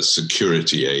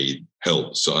security aid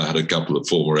help. So I had a couple of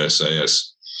former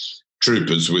SAS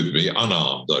troopers with me,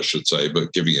 unarmed, I should say,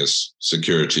 but giving us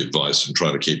security advice and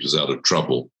trying to keep us out of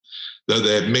trouble. Though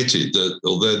they admitted that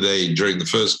although they, during the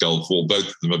first Gulf War, both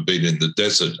of them had been in the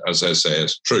desert as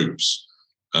SAS troops,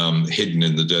 hidden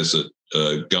in the desert,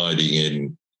 guiding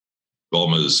in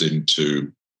bombers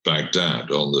into Baghdad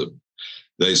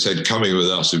they said coming with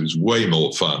us, it was way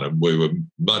more fun and we were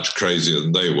much crazier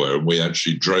than they were. And we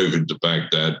actually drove into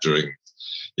Baghdad during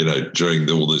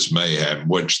all this mayhem,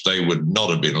 which they would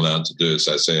not have been allowed to do as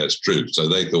SAS troops. So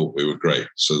they thought we were great.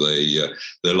 So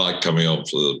they liked coming on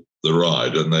for the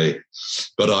ride.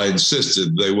 But I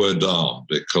insisted they weren't armed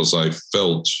because I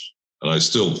felt, and I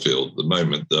still feel at the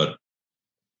moment, that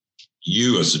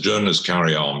you as a journalist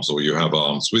carry arms or you have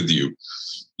arms with you,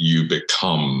 you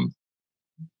become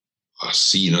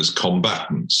seen as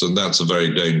combatants, and that's a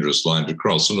very dangerous line to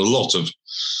cross. And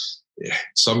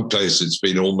some cases it's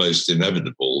been almost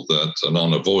inevitable and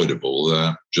unavoidable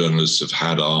that journalists have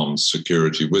had armed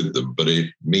security with them. But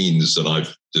it means that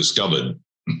I've discovered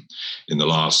in the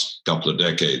last couple of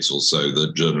decades or so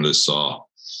that journalists are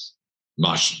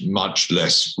much, much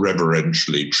less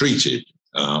reverentially treated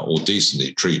or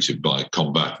decently treated by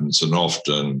combatants, and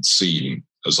often seen,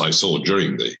 as I saw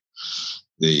during the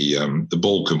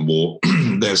Balkan War,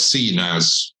 they're seen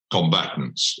as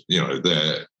combatants.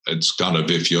 It's kind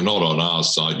of, if you're not on our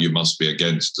side, you must be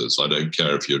against us. I don't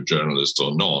care if you're a journalist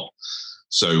or not.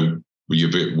 So we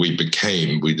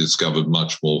discovered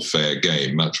much more fair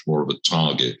game, much more of a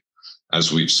target,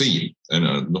 as we've seen. And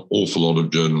an awful lot of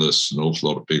journalists, an awful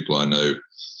lot of people I know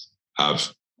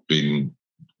have been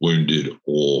wounded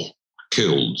or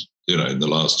killed in the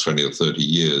last 20 or 30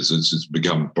 years. It's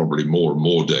become probably more and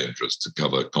more dangerous to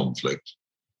cover conflict.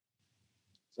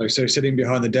 So sitting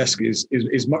behind the desk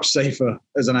is much safer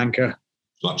as an anchor.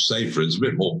 Much safer. It's a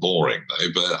bit more boring though.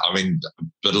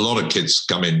 But a lot of kids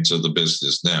come into the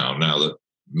business now that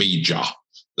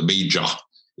the media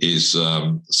is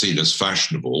seen as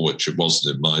fashionable, which it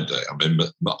wasn't in my day.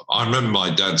 I remember my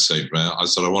dad saying, I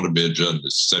said, I want to be a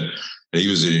journalist. He said, he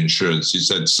was in insurance. He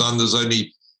said, son, there's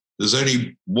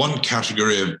only one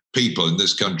category of people in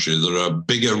this country that are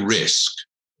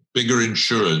bigger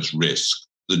insurance risk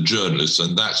than journalists,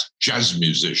 and that's jazz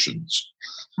musicians.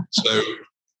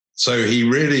 So he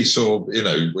really saw,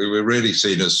 we were really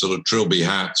seen as sort of trilby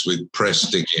hats with press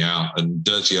sticking out and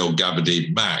dirty old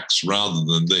gabardine Macs, rather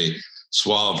than the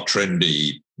suave,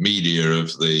 trendy media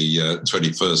of the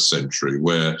 21st century,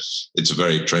 where it's a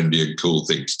very trendy and cool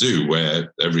thing to do,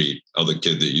 where every other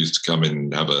kid that used to come in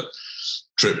and have a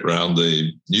trip around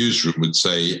the newsroom would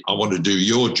say, I want to do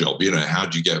your job. How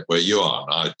do you get where you are?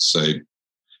 And I'd say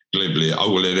glibly, it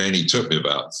only took me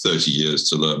about 30 years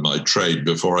to learn my trade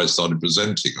before I started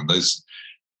presenting.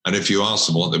 And if you ask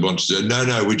them what they want to do,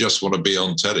 no, we just want to be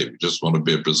on telly. We just want to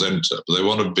be a presenter. But they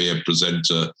want to be a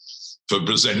presenter for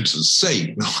presenter's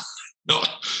sake, not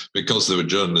because they were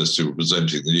journalists who were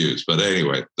presenting the news. But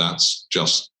anyway, that's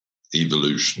just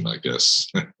evolution, I guess.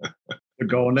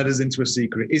 Go on, let us into a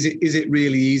secret. Is it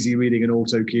really easy reading an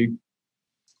auto cue?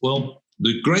 Well,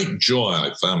 the great joy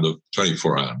I found of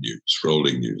 24-hour news,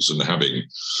 rolling news, and having,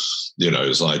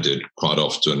 as I did quite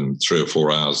often, 3 or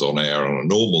 4 hours on air on a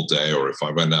normal day, or if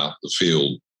I went out the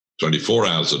field 24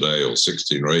 hours a day or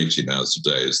 16 or 18 hours a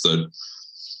day, is that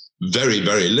very,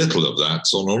 very little of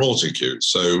that's on an auto cue.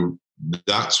 So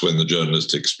that's when the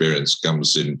journalist experience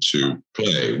comes into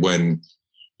play, when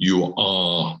you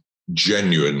are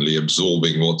genuinely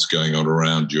absorbing what's going on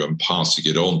around you and passing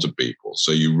it on to people.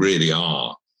 So you really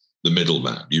are the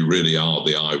middleman. You really are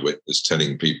the eyewitness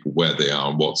telling people where they are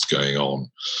and what's going on,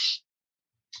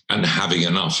 and having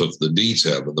enough of the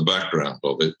detail and the background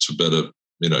of it to better,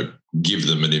 give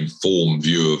them an informed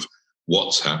view of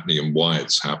what's happening and why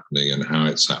it's happening and how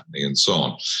it's happening and so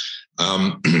on.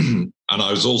 And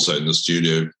I was also in the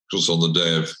studio, because on the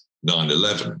day of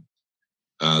 9/11.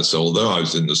 So although I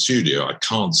was in the studio, I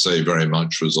can't say very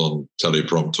much was on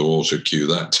teleprompter auto cue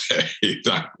that day.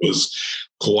 That was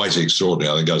quite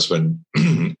extraordinary. I think I spent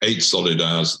 8 solid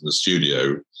hours in the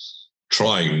studio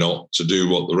trying not to do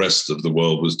what the rest of the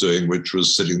world was doing, which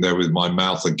was sitting there with my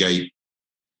mouth agape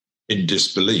in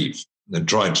disbelief and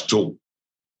trying to talk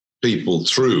people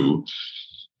through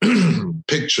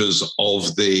pictures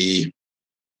of the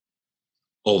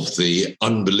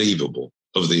unbelievable,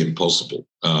 of the impossible,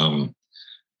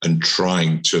 and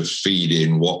trying to feed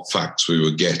in what facts we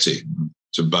were getting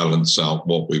to balance out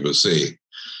what we were seeing.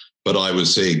 But I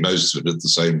was seeing most of it at the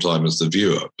same time as the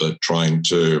viewer, but trying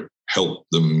to help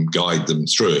them, guide them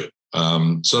through it.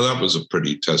 So that was a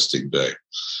pretty testing day.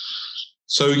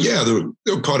 So, yeah,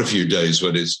 there were quite a few days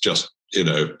when it's just,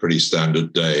 pretty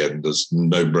standard day and there's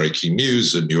no breaking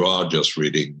news and you are just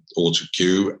reading auto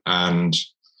cue. And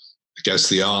I guess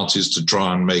the art is to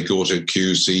try and make auto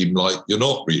cue seem like you're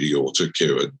not reading auto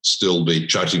cue and still be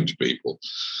chatting to people.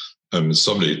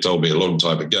 Somebody told me a long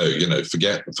time ago,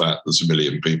 forget the fact there's 1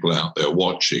 million people out there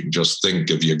watching. Just think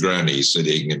of your granny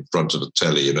sitting in front of a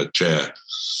telly in a chair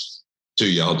 2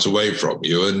 yards away from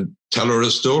you and tell her a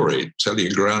story. Tell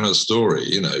your gran a story.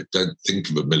 Don't think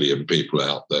of 1 million people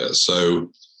out there.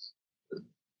 So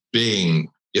being,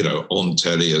 on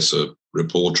telly as a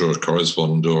reporter or a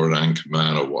correspondent or an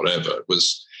anchorman or whatever,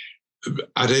 was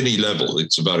at any level,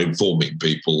 it's about informing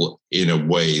people in a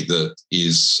way that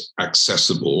is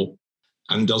accessible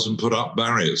and doesn't put up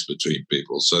barriers between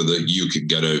people so that you can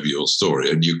get over your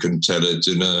story and you can tell it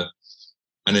in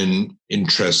an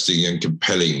interesting and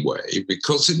compelling way.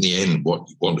 Because in the end, what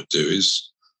you want to do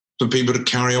is for people to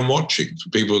carry on watching, for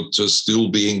people to still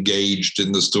be engaged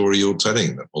in the story you're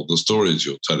telling them or the stories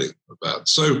you're telling them about.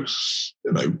 So,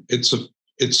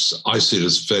 I see it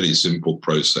as a fairly simple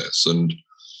process. And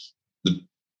the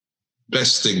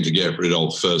best thing to get rid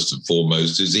of first and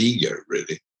foremost is ego,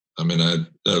 really. I mean, I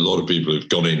know a lot of people have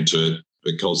gone into it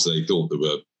because they thought they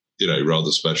were,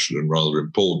 rather special and rather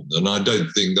important. And I don't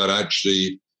think that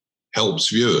actually helps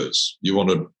viewers. You want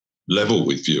to level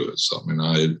with viewers. I mean,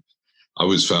 I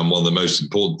always found one of the most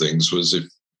important things was, if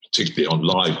particularly on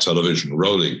live television,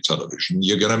 rolling television,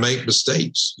 you're going to make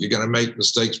mistakes. You're going to make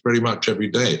mistakes pretty much every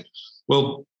day.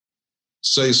 Well,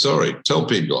 say sorry. Tell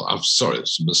people, I'm sorry,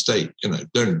 it's a mistake.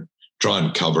 Don't try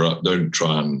and cover up. Don't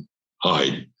try and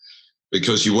hide,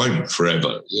 because you won't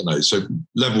forever. So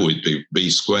level with people, be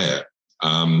square.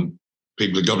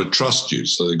 People have got to trust you.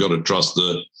 So they've got to trust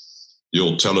that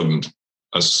you'll tell them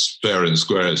as fair and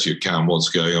square as you can what's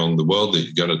going on in the world, that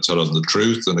you're going to tell them the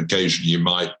truth. And occasionally you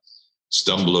might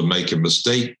stumble and make a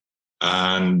mistake,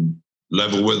 and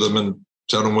level with them and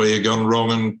tell them where you've gone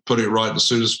wrong and put it right as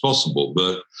soon as possible.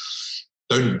 But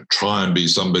don't try and be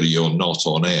somebody you're not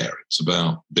on air. It's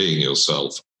about being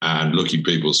yourself and looking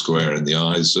people square in the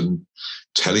eyes and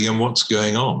telling them what's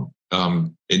going on.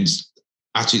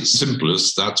 At its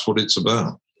simplest, that's what it's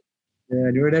about. Yeah,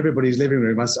 and you're in everybody's living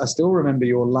room. I still remember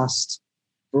your last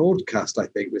broadcast, I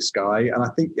think, with Sky. And I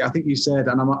think you said,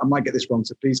 and I might get this wrong,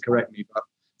 so please correct me, but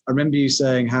I remember you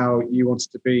saying how you wanted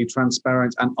to be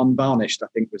transparent and unvarnished, I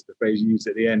think was the phrase you used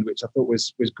at the end, which I thought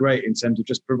was great in terms of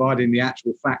just providing the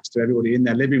actual facts to everybody in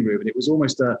their living room. And it was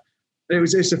almost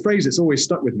it's a phrase that's always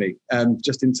stuck with me,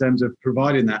 just in terms of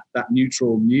providing that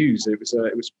neutral news. It was a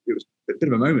bit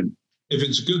of a moment. If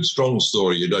it's a good, strong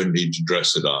story, you don't need to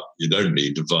dress it up. You don't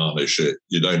need to varnish it.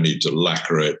 You don't need to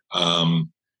lacquer it.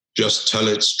 Just tell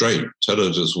it straight. Tell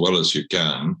it as well as you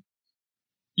can.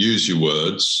 Use your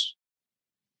words.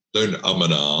 Don't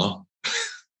and ah.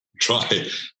 Try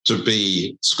to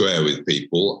be square with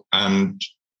people and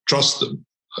trust them.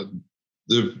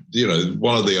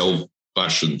 One of the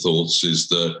old-fashioned thoughts is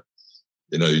that,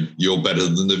 you're better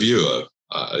than the viewer.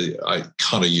 I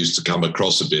kind of used to come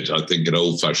across a bit, I think, in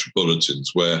old-fashioned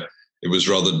bulletins where it was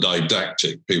rather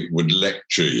didactic. People would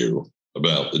lecture you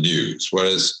about the news,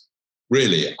 whereas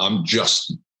really I'm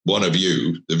just one of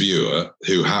you, the viewer,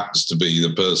 who happens to be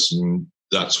the person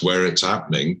that's where it's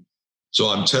happening. So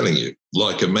I'm telling you,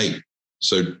 like a mate.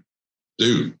 So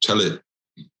do tell it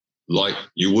like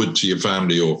you would to your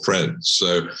family or friends.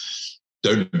 So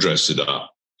don't dress it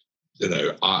up.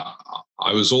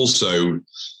 I was also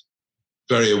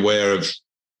very aware of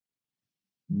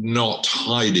not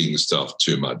hiding stuff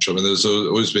too much. I mean, there's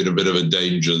always been a bit of a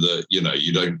danger that,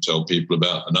 you don't tell people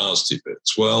about the nasty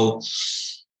bits. Well,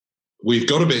 we've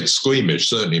got a bit squeamish,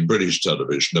 certainly in British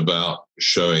television, about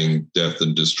showing death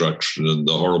and destruction and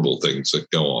the horrible things that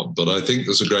go on. But I think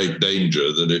there's a great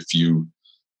danger that if you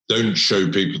don't show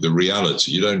people the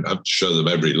reality, you don't have to show them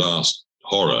every last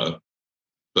horror.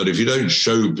 But if you don't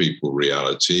show people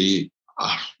reality,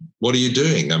 what are you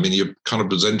doing? I mean, you're kind of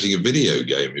presenting a video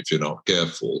game if you're not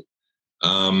careful.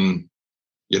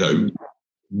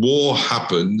 War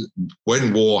happened.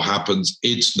 When war happens,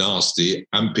 it's nasty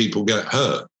and people get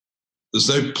hurt. There's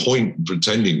no point in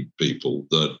pretending people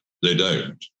that they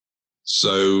don't.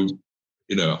 So,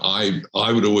 I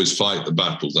would always fight the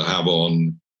battle to have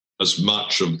on as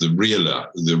much of the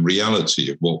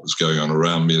reality of what was going on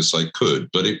around me as I could.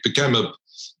 But it became a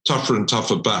tougher and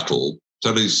tougher battle.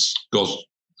 Telly's got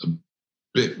a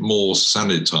bit more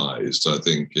sanitized, I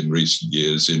think, in recent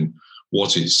years in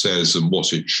what it says and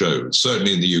what it shows,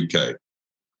 certainly in the UK.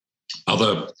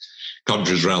 Other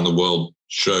countries around the world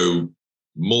show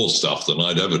more stuff than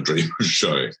I'd ever dream of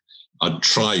showing. I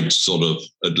tried to sort of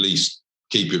at least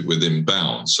keep it within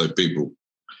bounds so people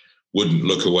wouldn't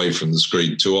look away from the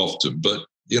screen too often. But,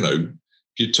 if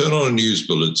you turn on a news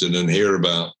bulletin and hear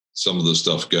about some of the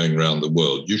stuff going around the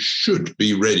world, you should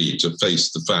be ready to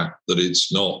face the fact that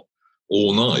it's not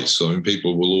all nice. I mean,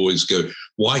 people will always go,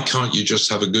 why can't you just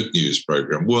have a good news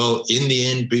program? Well, in the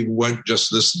end, people won't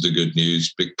just listen to good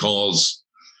news, because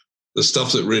the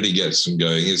stuff that really gets them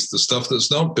going is the stuff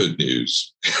that's not good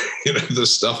news. The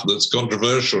stuff that's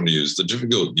controversial news, the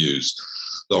difficult news,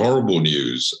 the horrible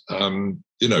news.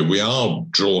 We are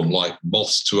drawn like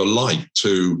moths to a light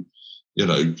to,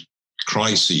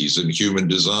 crises and human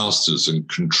disasters and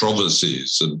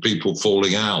controversies and people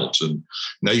falling out and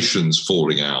nations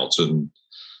falling out and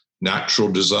natural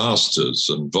disasters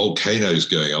and volcanoes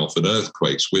going off and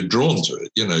earthquakes. We're drawn to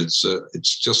it.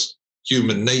 It's just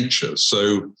human nature.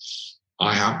 So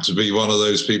I happen to be one of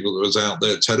those people that was out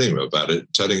there telling him about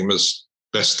it, telling him as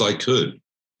best I could.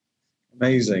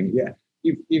 Amazing. Yeah.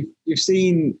 You've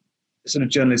seen sort of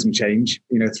journalism change,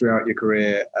 throughout your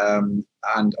career.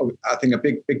 And I think a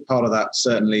big part of that,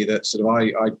 certainly, that sort of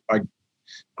I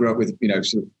grew up with, in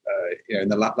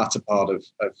the latter part of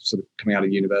sort of coming out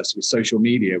of university, with social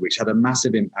media, which had a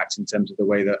massive impact in terms of the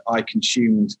way that I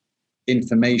consumed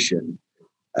information.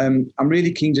 I'm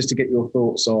really keen just to get your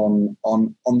thoughts on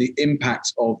the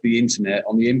impact of the internet,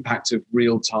 on the impact of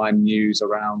real-time news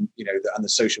around, and the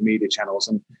social media channels.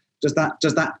 And does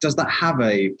that have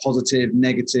a positive,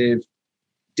 negative,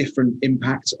 different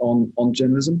impact on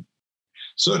journalism?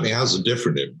 Certainly has a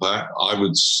different impact.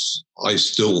 I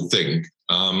still think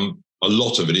a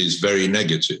lot of it is very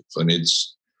negative, and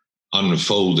it's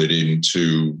unfolded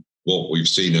into what we've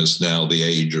seen as now the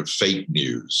age of fake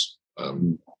news.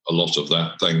 A lot of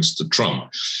that thanks to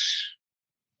Trump.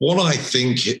 What I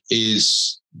think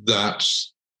is that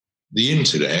the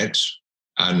internet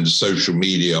and social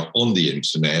media on the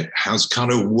internet has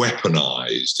kind of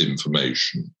weaponized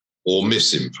information or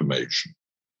misinformation.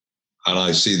 And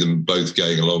I see them both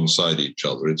going alongside each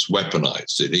other. It's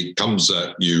weaponized. It comes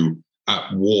at you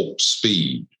at warp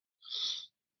speed.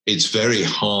 It's very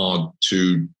hard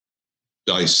to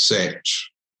dissect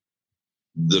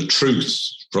the truth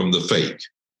from the fake,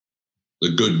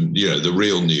 the good, the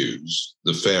real news,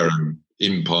 the fair and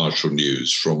impartial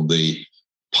news from the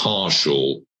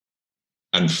partial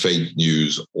and fake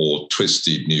news or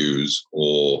twisted news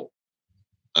or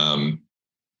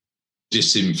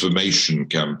disinformation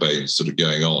campaigns that are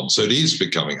going on. So it is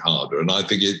becoming harder. And I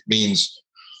think it means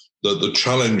that the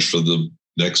challenge for the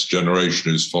next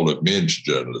generation who's followed me into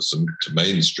journalism, to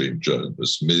mainstream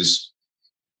journalism, is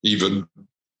even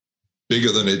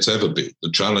bigger than it's ever been.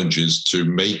 The challenge is to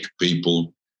make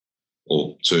people,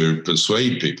 or to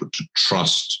persuade people, to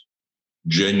trust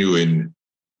genuine,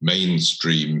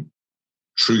 mainstream,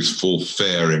 truthful,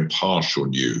 fair, impartial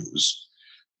news,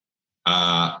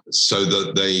 so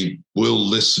that they will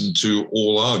listen to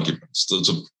all arguments. There's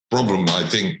a problem, I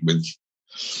think, with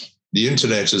the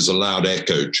internet has allowed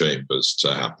echo chambers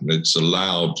to happen. It's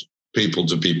allowed people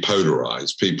to be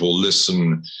polarized. People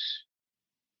listen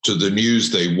to the news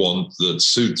they want that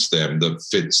suits them, that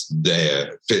fits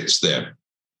them.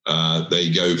 They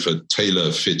go for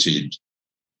tailor-fitted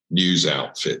news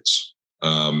outfits.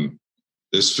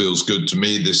 This feels good to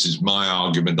me. This is my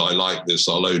argument. I like this.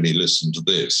 I'll only listen to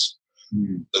this.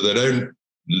 Mm. A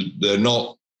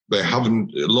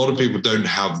lot of people don't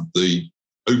have the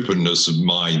openness of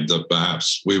mind that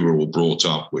perhaps we were all brought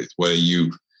up with, where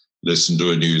you listen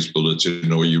to a news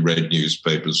bulletin or you read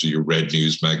newspapers or you read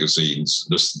news magazines,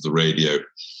 listen to the radio.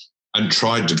 and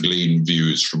tried to glean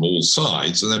views from all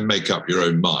sides and then make up your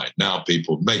own mind. Now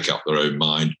people make up their own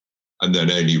mind and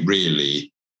then only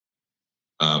really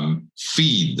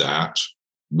feed that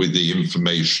with the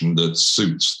information that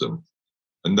suits them.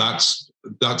 And that's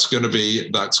going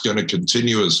to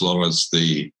continue as long as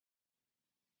the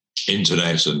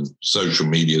internet and social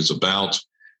media is about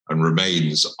and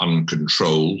remains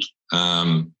uncontrolled.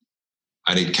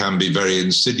 And it can be very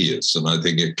insidious, and I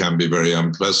think it can be very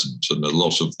unpleasant. And a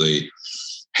lot of the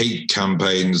hate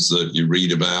campaigns that you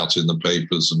read about in the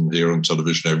papers and hear on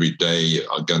television every day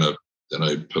are going to,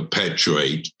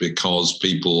 perpetuate, because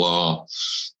people are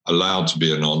allowed to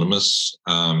be anonymous.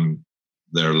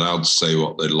 They're allowed to say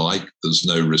what they like. There's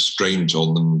no restraint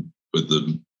on them with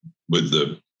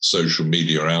the social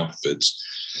media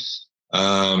outfits.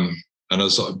 And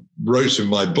as I wrote in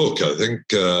my book, I think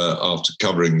after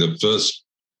covering the first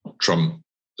Trump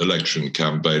election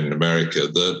campaign in America,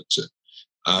 that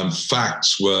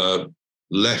facts were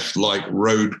left like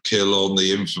roadkill on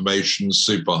the information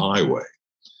superhighway.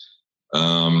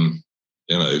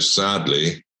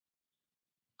 Sadly,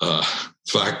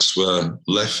 facts were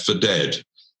left for dead.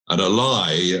 And a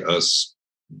lie, as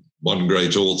one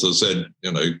great author said,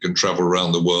 can travel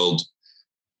around the world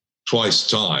twice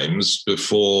times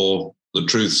before the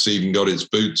truth's even got its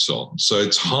boots on. So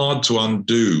it's hard to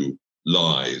undo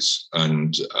lies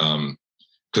and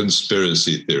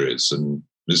conspiracy theories and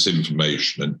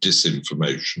misinformation and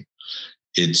disinformation.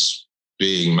 It's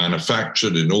being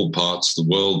manufactured in all parts of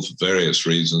the world for various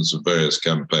reasons and various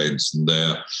campaigns. And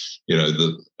the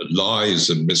lies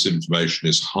and misinformation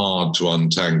is hard to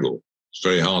untangle. It's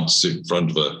very hard to sit in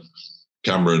front of a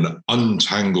camera and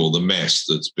untangle the mess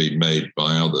that's been made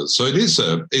by others. So it's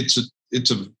a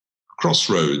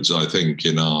crossroads, I think,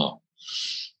 in our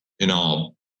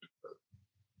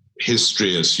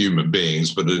history as human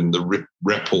beings, but in the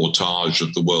reportage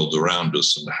of the world around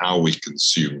us and how we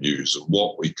consume news and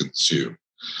what we consume.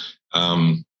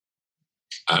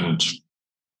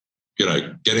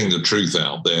 Getting the truth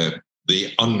out there,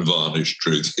 the unvarnished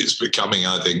truth, is becoming,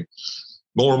 I think,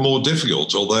 more and more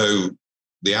difficult, although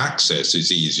the access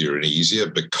is easier and easier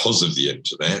because of the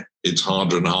internet. It's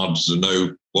harder and harder to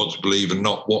know what to believe and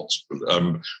not what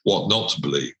not to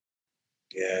believe.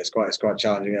 Yeah, it's quite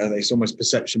challenging. It's almost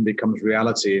perception becomes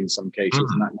reality in some cases,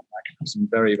 and that can have some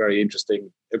very, very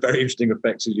interesting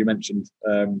effects, as you mentioned.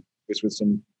 With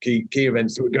some key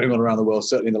events that were going on around the world,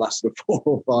 certainly in the last 4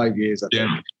 or 5 years, I think.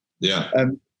 Yeah.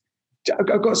 I'm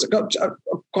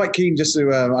quite keen just to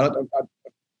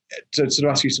sort of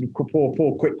ask you some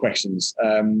four quick questions.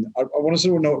 I want to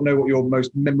sort of know what your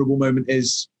most memorable moment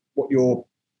is, what your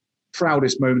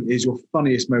proudest moment is, your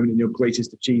funniest moment, and your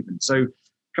greatest achievement. So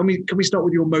can we start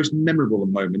with your most memorable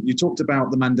moment? You talked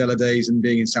about the Mandela Days and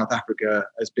being in South Africa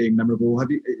as being memorable.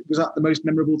 Was that the most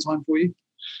memorable time for you?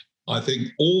 I think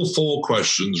all 4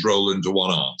 questions roll into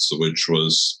one answer, which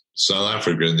was South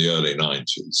Africa in the early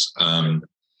 90s.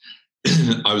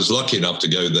 I was lucky enough to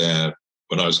go there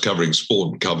when I was covering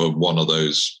sport and cover one of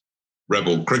those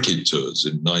Rebel cricket tours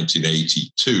in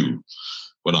 1982,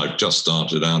 when I just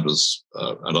started out at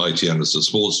ITN as a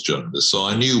sports journalist. So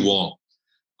I knew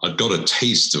I'd got a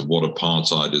taste of what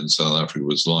apartheid in South Africa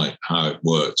was like, how it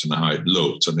worked and how it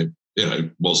looked, and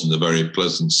it wasn't a very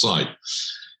pleasant sight.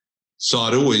 So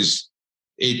I'd always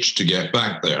itched to get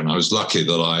back there, and I was lucky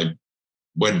that I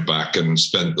went back and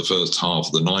spent the first half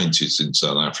of the 90s in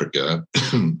South Africa.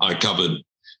 I covered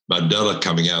Mandela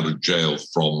coming out of jail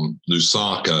from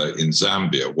Lusaka in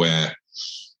Zambia, where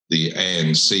the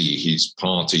ANC, his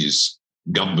party's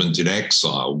government in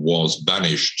exile, was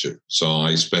banished to. So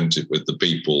I spent it with the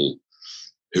people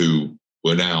who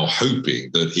were now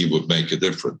hoping that he would make a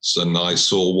difference. And I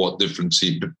saw what difference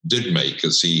he did make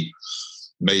as he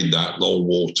made that long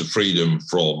walk to freedom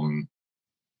from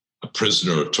a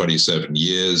prisoner of 27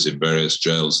 years in various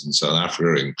jails in South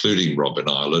Africa, including Robben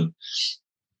Island,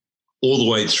 all the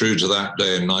way through to that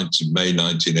day in May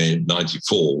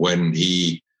 1994, when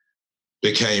he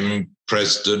became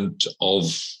president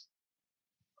of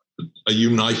a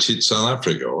united South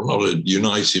Africa, or not a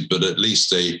united, but at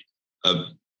least a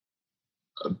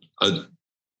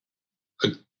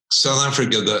South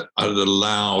Africa that had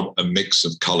allowed a mix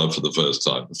of colour for the first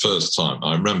time. The first time.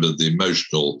 I remember the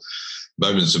emotional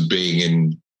moments of being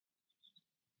in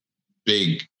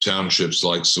big townships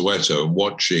like Soweto and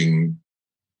watching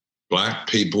Black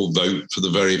people vote for the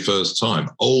very first time.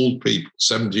 Old people,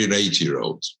 70 and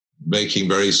 80-year-olds, making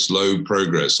very slow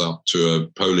progress up to a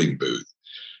polling booth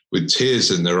with tears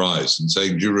in their eyes and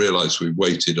saying, do you realise we've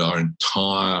waited our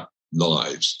entire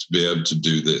lives to be able to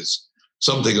do this?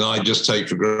 Something that I just take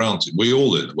for granted. We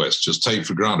all in the West just take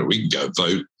for granted. We can go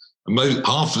vote. And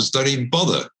half of us don't even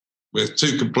bother. We're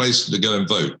too complacent to go and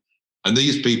vote. And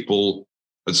these people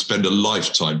had spent a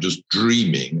lifetime just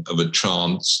dreaming of a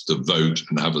chance to vote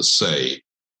and have a say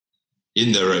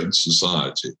in their own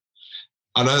society.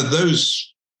 And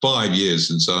those 5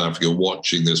 years in South Africa,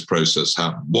 watching this process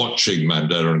happen, watching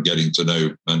Mandela and getting to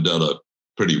know Mandela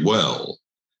pretty well,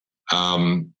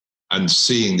 and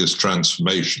seeing this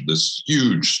transformation, this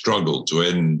huge struggle to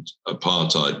end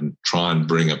apartheid and try and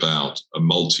bring about a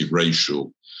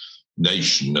multiracial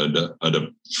nation and a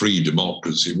free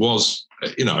democracy was,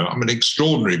 an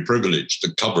extraordinary privilege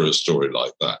to cover a story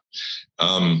like that.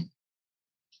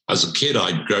 As a kid,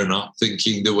 I'd grown up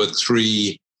thinking there were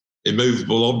three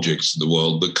immovable objects in the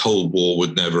world. The Cold War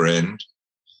would never end,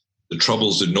 the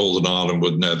troubles in Northern Ireland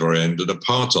would never end, and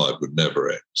apartheid would never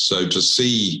end. So to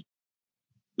see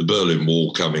the Berlin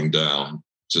Wall coming down,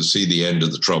 to see the end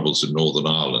of the troubles in Northern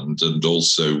Ireland, and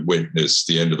also witness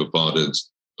the end of apartheid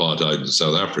in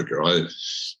South Africa, I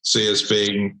see as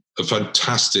being a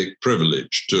fantastic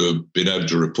privilege to have been able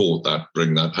to report that,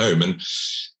 bring that home. And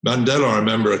Mandela, I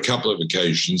remember a couple of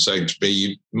occasions saying to me,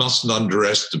 you mustn't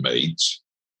underestimate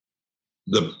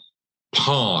the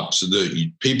part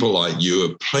that people like you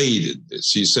have played in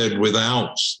this. He said,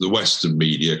 without the Western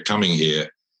media coming here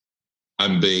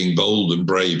and being bold and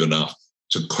brave enough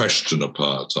to question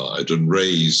apartheid and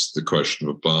raise the question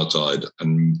of apartheid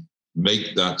and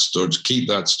make that story, to keep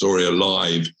that story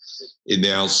alive in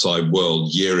the outside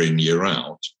world year in, year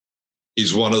out,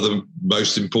 is one of the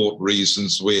most important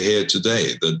reasons we're here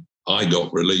today, that I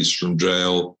got released from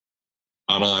jail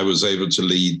and I was able to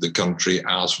lead the country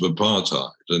out of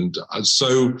apartheid. And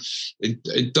so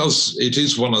it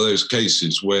is one of those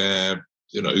cases where,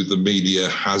 the media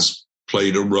has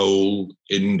played a role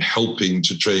in helping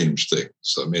to change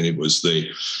things. I mean,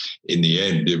 in the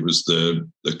end, it was the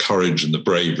courage and the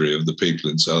bravery of the people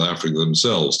in South Africa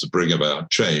themselves to bring about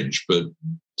change. But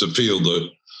to feel that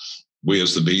we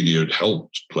as the media had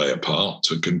helped play a part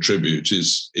to contribute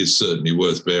is certainly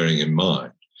worth bearing in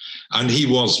mind. And he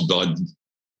was,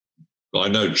 by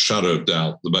no shadow of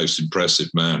doubt, the most impressive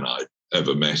man I'd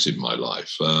ever met in my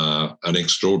life, an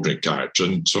extraordinary character.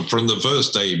 And so from the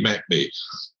first day he met me,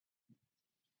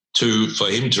 for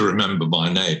him to remember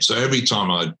my name. So every time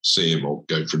I'd see him or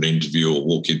go for an interview or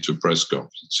walk into a press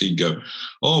conference, he'd go,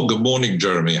 "Oh, good morning,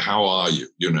 Jeremy. How are you?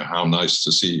 How nice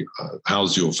to see you.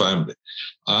 How's your family?"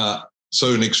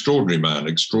 So an extraordinary man,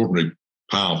 extraordinarily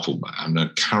powerful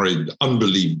man,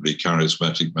 unbelievably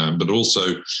charismatic man, but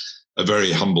also a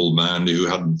very humble man who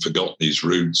hadn't forgotten his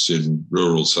roots in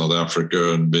rural South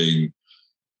Africa and being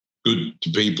good to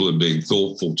people and being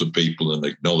thoughtful to people and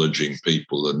acknowledging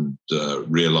people and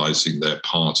realizing their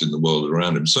part in the world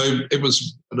around him. So it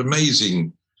was an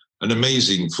amazing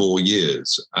 4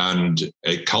 years. And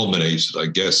it culminated, I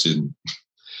guess, in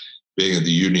being at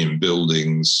the Union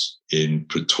Buildings in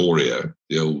Pretoria,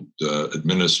 the old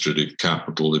administrative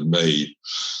capital, in May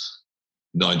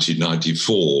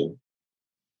 1994,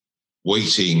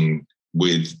 waiting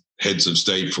with heads of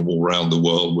state from all around the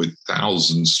world, with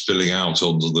thousands spilling out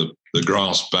onto the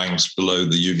grass banks below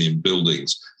the Union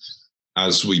Buildings,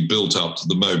 as we built up to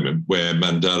the moment where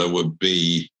Mandela would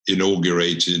be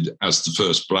inaugurated as the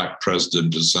first Black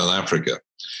president of South Africa.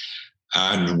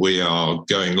 And we are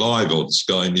going live on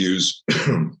Sky News,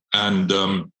 and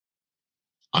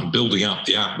I'm building up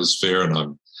the atmosphere, and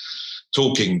I'm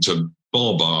talking to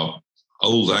Bob, our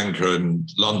old anchor in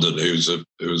London, who's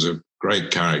a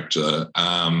great character,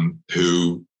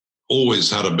 who always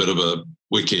had a bit of a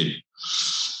wicked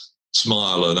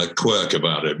smile and a quirk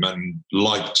about him and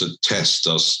liked to test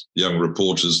us young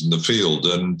reporters in the field.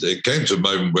 And it came to a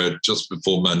moment where just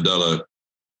before Mandela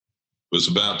was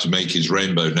about to make his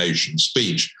Rainbow Nation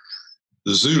speech,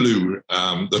 the Zulu,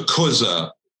 the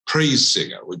Xhosa praise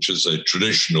singer, which is a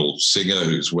traditional singer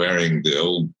who's wearing the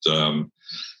old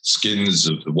skins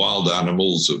of the wild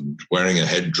animals and wearing a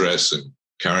headdress and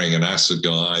carrying an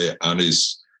assegai, and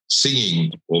is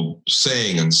singing or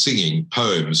saying and singing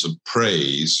poems of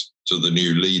praise to the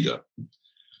new leader.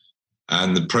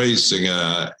 And the praise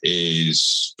singer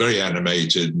is very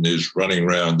animated and is running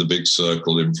around the big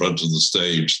circle in front of the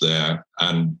stage there.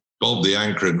 And Bob, the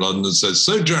anchor in London, says,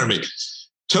 "So, Jeremy,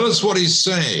 tell us what he's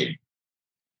saying."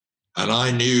 And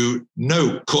I knew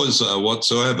no Xhosa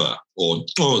whatsoever, or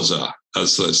Xhosa,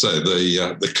 as they say,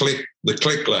 the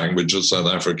click language of South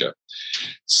Africa.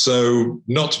 So,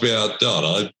 not to be outdone,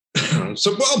 I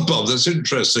said, "Well, Bob, that's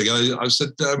interesting." I said,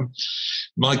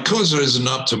 "My Xhosa isn't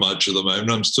up to much at the moment.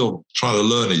 I'm still trying to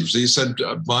learn it." He said,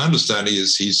 "My understanding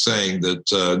is he's saying that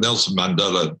Nelson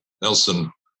Mandela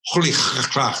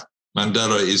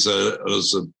is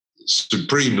a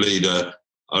supreme leader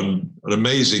an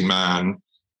amazing man,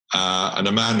 and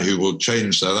a man who will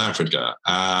change South Africa.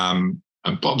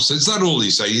 And Bob said, is that all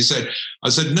he said? I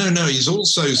said, no, he's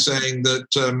also saying that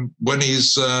when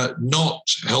he's not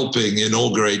helping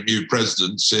inaugurate new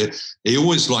presidents, he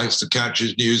always likes to catch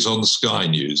his news on Sky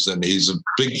News, and he's a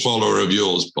big follower of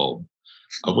yours, Bob.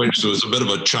 At which there was a bit of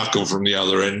a chuckle from the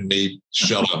other end, and he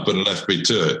shut up and left me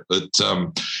to it. But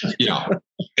yeah,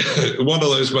 one of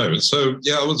those moments. So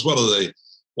yeah, it was one of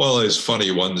those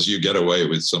funny ones you get away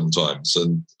with sometimes.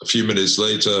 And a few minutes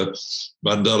later,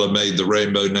 Mandela made the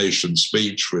Rainbow Nation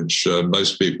speech, which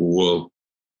most people will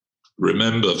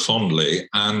remember fondly.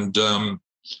 And they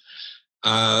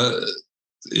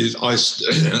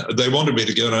wanted me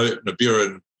to go and open a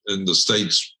bureau in the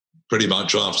States pretty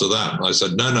much after that. And I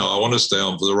said, no, I want to stay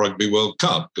on for the Rugby World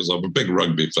Cup because I'm a big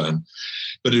rugby fan.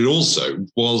 But it also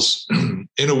was,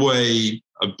 in a way,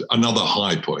 another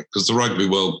high point, because the Rugby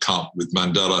World Cup with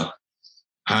Mandela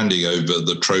handing over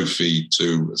the trophy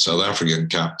to South African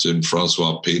captain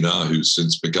Francois Pienaar, who's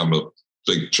since become a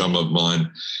big chum of mine,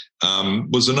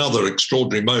 was another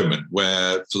extraordinary moment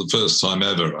where, for the first time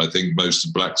ever, I think most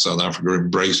of Black South Africa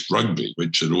embraced rugby,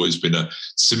 which had always been a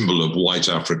symbol of white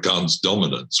Afrikaans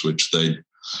dominance, which they,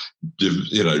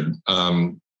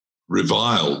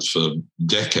 reviled for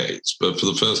decades. But for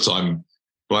the first time,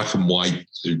 Black and white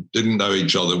who didn't know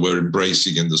each other were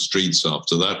embracing in the streets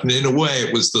after that. And in a way,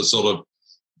 it was the sort of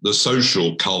the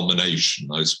social culmination,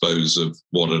 I suppose, of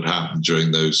what had happened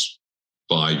during those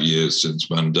 5 years since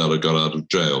Mandela got out of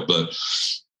jail. But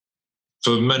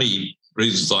for many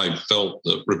reasons, I felt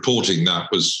that reporting that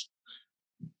was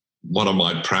one of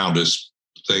my proudest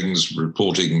things,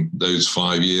 reporting those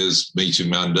 5 years, meeting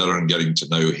Mandela and getting to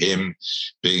know him,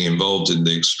 being involved in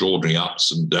the extraordinary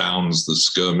ups and downs, the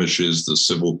skirmishes, the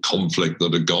civil conflict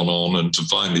that had gone on, and to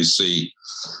finally see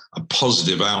a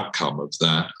positive outcome of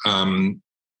that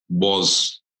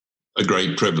was a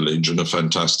great privilege and a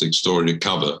fantastic story to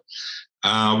cover,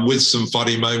 with some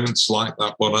funny moments like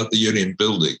that one at the Union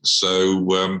Building.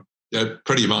 So it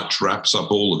pretty much wraps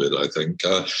up all of it, I think.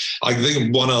 I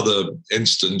think one other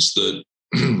instance that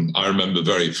I remember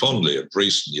very fondly of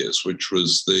recent years, which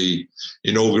was the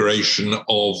inauguration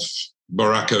of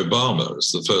Barack Obama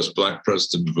as the first Black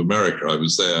president of America. I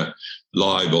was there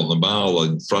live on the Mall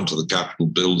in front of the Capitol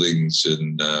buildings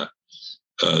on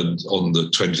the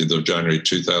 20th of January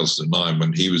 2009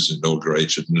 when he was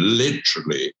inaugurated, and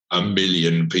literally 1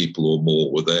 million people or more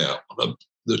were there on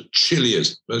the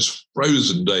chilliest, most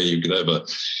frozen day you could ever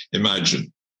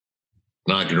imagine.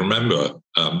 And I can remember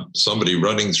somebody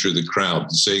running through the crowd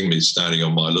and seeing me standing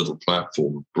on my little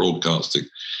platform broadcasting,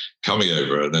 coming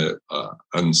over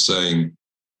and saying,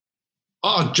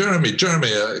 "Oh, Jeremy,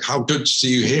 how good to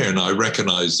see you here." And I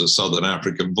recognized the Southern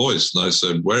African voice. And I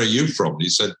said, "Where are you from?" And he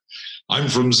said, "I'm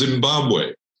from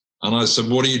Zimbabwe." And I said,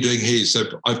 "What are you doing here?" He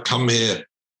said, "I've come here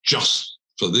just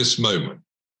for this moment,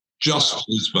 just for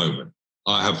this moment.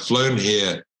 I have flown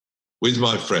here with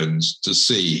my friends to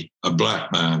see a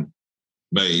Black man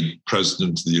made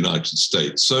president of the United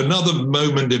States." So another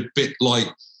moment a bit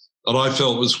like that I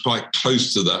felt was quite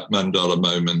close to that Mandela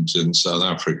moment in South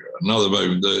Africa. Another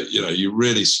moment that, you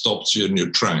really stops you in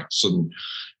your tracks and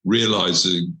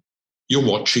realizing you're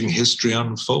watching history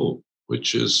unfold,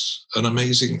 which is an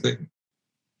amazing thing.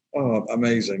 Oh,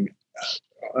 amazing.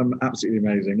 Absolutely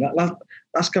amazing.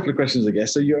 Last couple of questions, I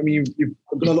guess. So, you've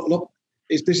got a lot.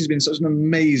 This has been such an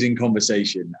amazing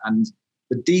conversation, and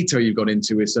the detail you've gone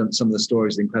into with some of the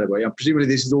stories is incredible. Presumably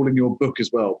this is all in your book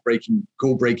as well, Breaking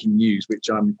News, which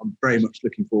I'm very much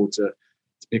looking forward to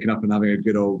picking up and having a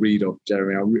good old read of,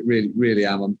 Jeremy. I really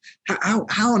am.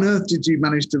 How on earth did you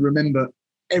manage to remember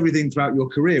everything throughout your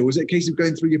career? Was it a case of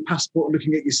going through your passport and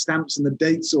looking at your stamps and the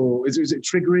dates, or is it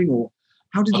triggering, or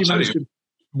how did you manage to?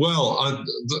 Well,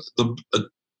 the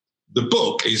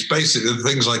book is basically the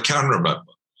things I can remember.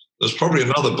 There's probably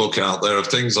another book out there of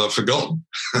things I've forgotten.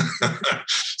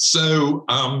 So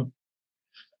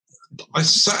I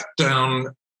sat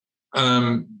down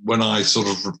when I sort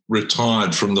of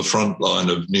retired from the front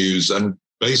line of news, and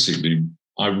basically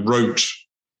I wrote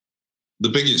the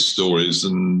biggest stories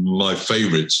and my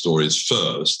favorite stories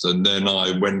first, and then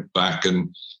I went back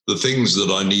and the things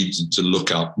that I needed to look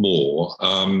up more,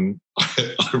 I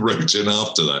wrote in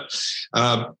after that.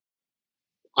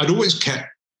 I'd always kept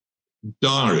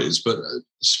diaries, but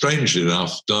strangely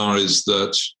enough, diaries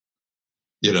that,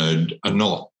 are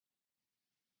not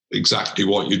exactly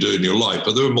what you do in your life,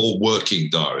 but they were more working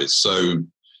diaries. So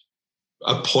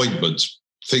appointments,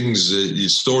 things,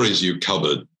 stories you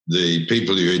covered, the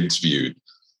people you interviewed,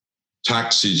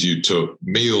 taxis you took,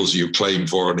 meals you claimed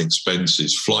for and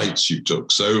expenses, flights you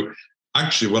took. So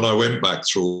actually, when I went back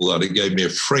through all that, it gave me a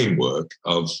framework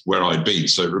of where I'd been.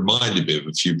 So it reminded me of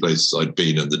a few places I'd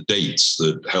been and the dates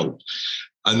that helped.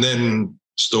 And then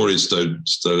stories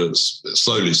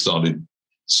slowly started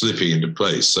slipping into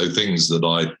place. So things that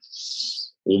I'd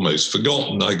almost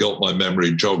forgotten, I got my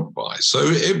memory jogged by. So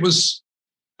it was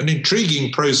an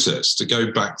intriguing process to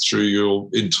go back through your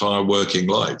entire working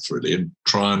life, really, and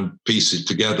try and piece it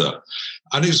together.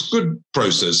 And it's a good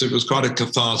process. It was quite a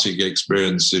cathartic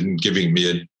experience in giving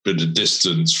me a bit of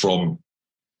distance from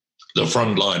the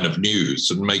front line of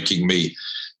news and making me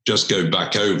just go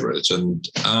back over it. And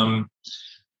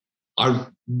I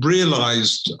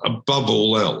realized above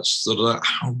all else that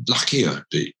how lucky I've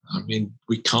been. I mean,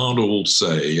 we can't all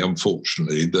say,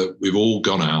 unfortunately, that we've all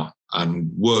gone out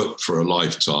and worked for a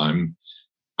lifetime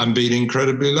and been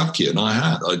incredibly lucky. And I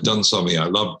had. I'd done something I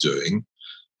loved doing.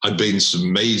 I'd been to some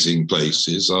amazing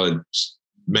places. I'd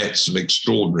met some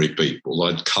extraordinary people.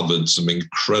 I'd covered some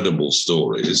incredible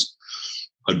stories.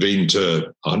 I'd been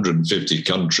to 150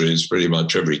 countries, pretty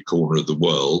much every corner of the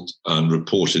world, and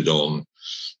reported on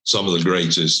some of the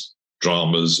greatest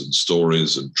dramas and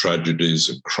stories and tragedies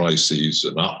and crises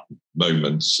and up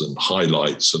moments and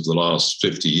highlights of the last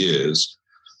 50 years.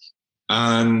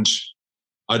 And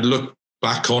I'd look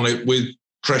back on it with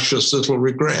precious little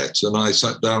regret. And I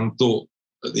sat down and thought,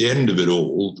 at the end of it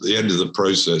all, the end of the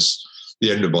process,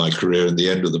 the end of my career and the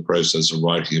end of the process of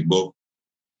writing a book,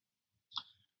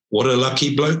 what a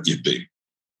lucky bloke you've been.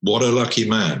 What a lucky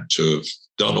man to have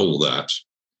done all that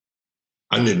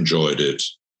and enjoyed it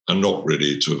and not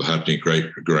really to have had any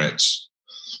great regrets.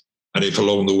 And if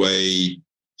along the way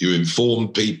you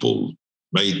informed people,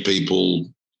 made people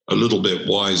a little bit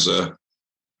wiser,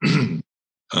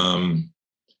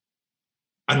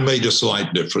 and made a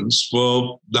slight difference,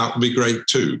 well, that would be great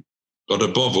too. But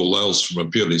above all else, from a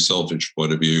purely selfish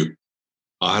point of view,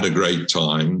 I had a great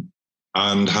time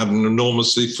and had an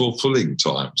enormously fulfilling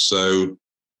time. So,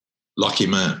 lucky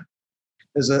man.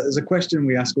 There's a question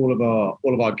we ask all of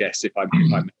our guests, if I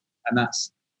may, and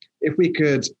that's if we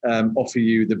could offer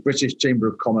you the British Chamber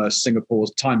of Commerce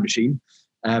Singapore's time machine,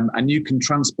 and you can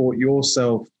transport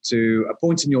yourself to a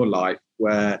point in your life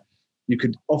where you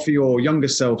could offer your younger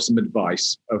self some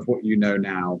advice of what you know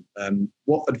now.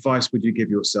 What advice would you give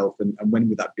yourself, and when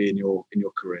would that be in your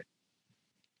career?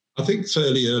 I think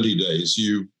fairly early days,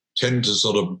 you tend to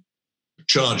sort of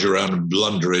charge around and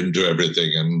blunder into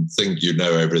everything and think you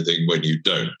know everything when you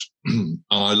don't. And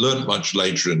I learned much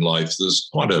later in life there's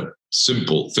quite a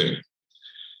simple thing.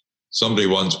 Somebody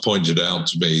once pointed out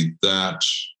to me that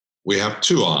we have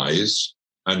 2 eyes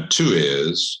and 2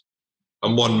 ears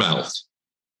and 1 mouth.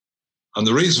 And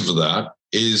the reason for that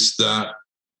is that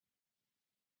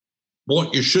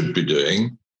what you should be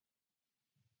doing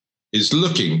is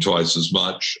looking twice as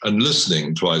much and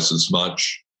listening twice as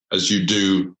much as you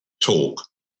do talk.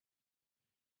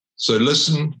 So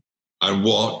listen and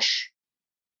watch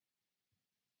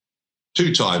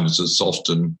 2 times as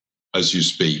often as you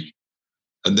speak,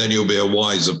 and then you'll be a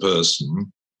wiser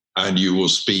person and you will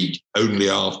speak only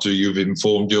after you've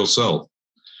informed yourself.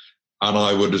 And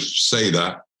I would say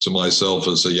that to myself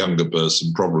as a younger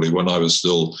person, probably when I was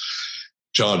still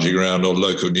charging around on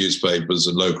local newspapers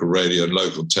and local radio and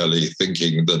local telly,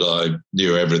 thinking that I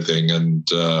knew everything and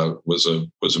was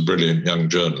a brilliant young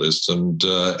journalist. And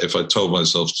if I told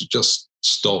myself to just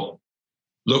stop,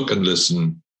 look and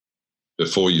listen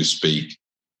before you speak,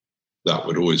 that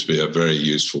would always be a very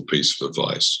useful piece of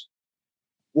advice.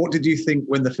 What did you think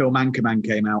when the film Anchorman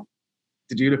came out?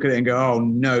 Did you look at it and go, "Oh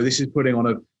no, this is putting on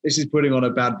a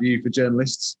bad view for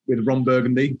journalists" with Ron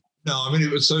Burgundy? No, I mean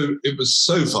it was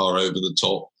so far over the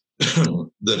top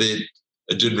that it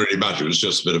didn't really matter. It was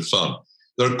just a bit of fun.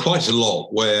 There are quite a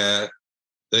lot where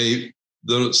there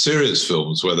are serious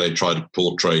films where they try to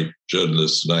portray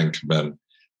journalists and anchormen,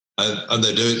 and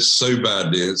they do it so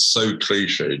badly, it's so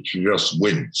cliched, you just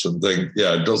wince and think,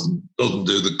 yeah, it doesn't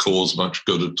do the cause much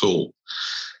good at all.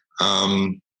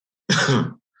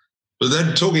 But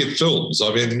then talking of films,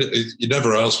 I mean, you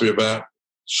never asked me about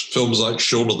films like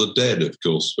Shaun of the Dead, of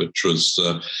course, which was,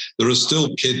 there are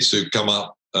still kids who come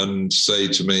up and say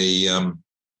to me,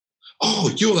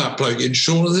 "Oh, you're that bloke in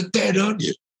Shaun of the Dead, aren't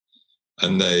you?"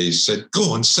 And they said,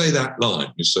 "Go on, say that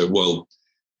line." You say, well,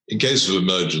 in case of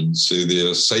emergency, the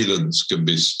assailants can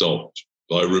be stopped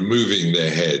by removing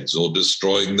their heads or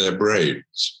destroying their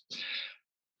brains.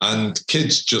 And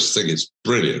kids just think it's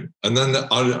brilliant. And then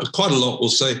quite a lot will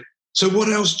say, "So what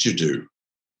else do you do?"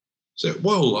 So,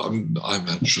 well, I'm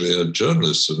actually a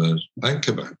journalist and an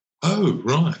anchorman. Oh,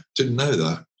 right. Didn't know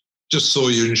that. Just saw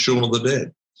you in Shaun of the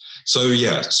Dead. So,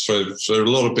 yes, for a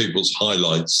lot of people's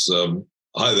highlights,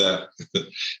 Hi there.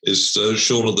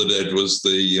 Shaun of the Dead was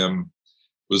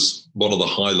one of the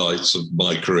highlights of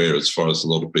my career as far as a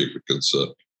lot of people are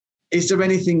concerned. Is there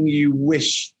anything you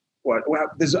wish? Well,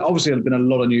 there's obviously been a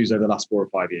lot of news over the last 4 or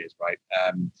 5 years, right?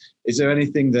 Is there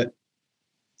anything that,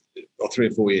 or 3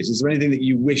 or 4 years, is there anything that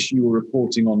you wish you were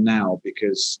reporting on now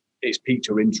because it's piqued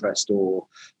your interest? Or,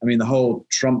 I mean, the whole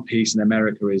Trump piece in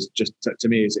America is just, to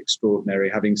me, is extraordinary.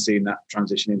 Having seen that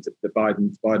transition into the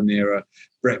Biden era,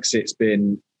 Brexit's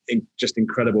been just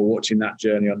incredible watching that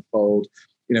journey unfold.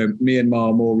 You know,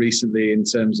 Myanmar more recently in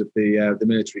terms of the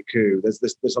military coup.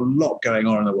 There's a lot going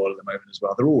on in the world at the moment as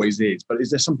well. There always is. But is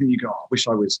there something you go, I wish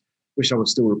I was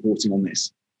still reporting on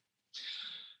this?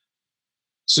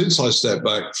 Since I stepped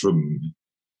back from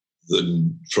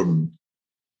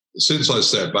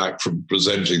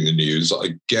presenting the news,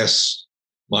 I guess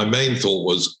my main thought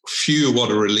was, phew, what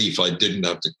a relief I didn't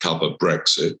have to cover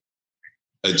Brexit.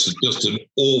 It's just an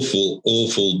awful,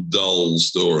 awful, dull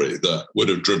story that would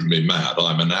have driven me mad.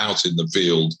 I'm an out in the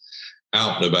field,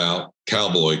 out and about,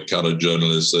 cowboy kind of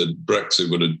journalist, and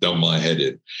Brexit would have done my head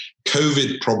in.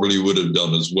 COVID probably would have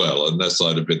done as well, unless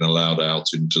I'd have been allowed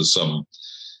out into some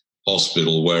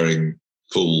hospital wearing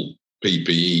full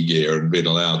PPE gear and been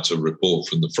allowed to report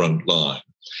from the front line.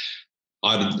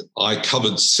 I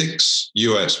covered 6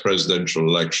 US presidential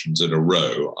elections in a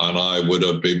row, and I would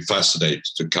have been fascinated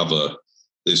to cover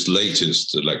this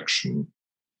latest election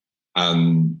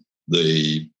and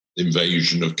the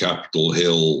invasion of Capitol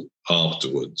Hill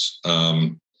afterwards.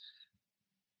 And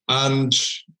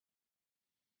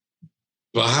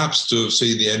perhaps to have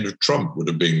seen the end of Trump would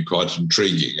have been quite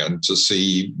intriguing, and to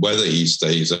see whether he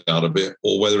stays out of it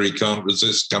or whether he can't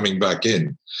resist coming back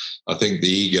in. I think the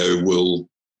ego will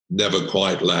never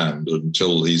quite land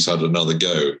until he's had another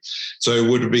go. So it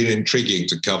would have been intriguing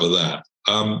to cover that.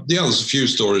 There's a few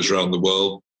stories around the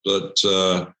world, but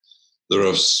there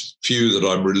are a few that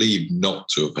I'm relieved not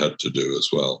to have had to do as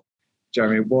well.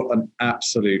 Jeremy, what an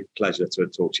absolute pleasure to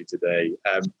have talked to you today.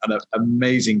 And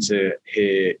amazing to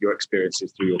hear your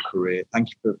experiences through your career.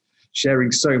 Thank you for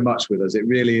sharing so much with us. It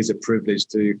really is a privilege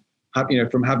to have,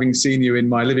 from having seen you in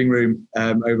my living room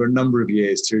over a number of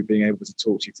years to being able to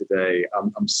talk to you today.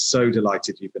 I'm so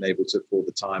delighted you've been able to afford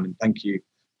the time, and thank you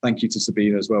to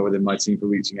Sabina as well within my team for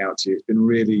reaching out to you. It's been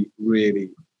really, really,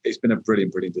 it's been a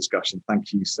brilliant, brilliant discussion.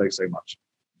 Thank you so much.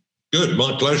 Good,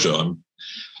 my pleasure.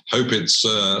 I hope it's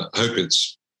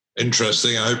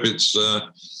interesting. I hope it's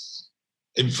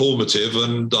informative,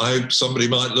 and I hope somebody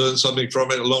might learn something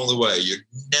from it along the way. You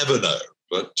never know,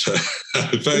 but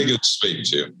very good to speak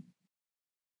to you.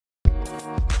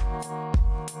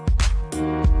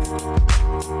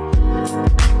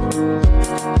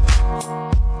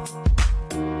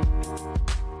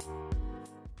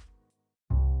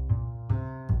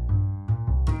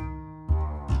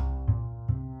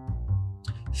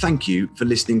 Thank you for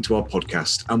listening to our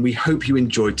podcast, and we hope you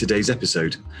enjoyed today's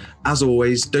episode. As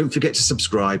always, don't forget to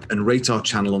subscribe and rate our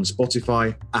channel on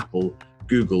Spotify, Apple,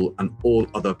 Google, and all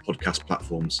other podcast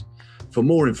platforms. For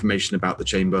more information about the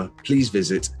Chamber, please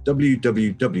visit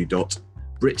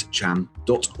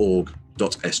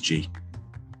www.britcham.org.sg.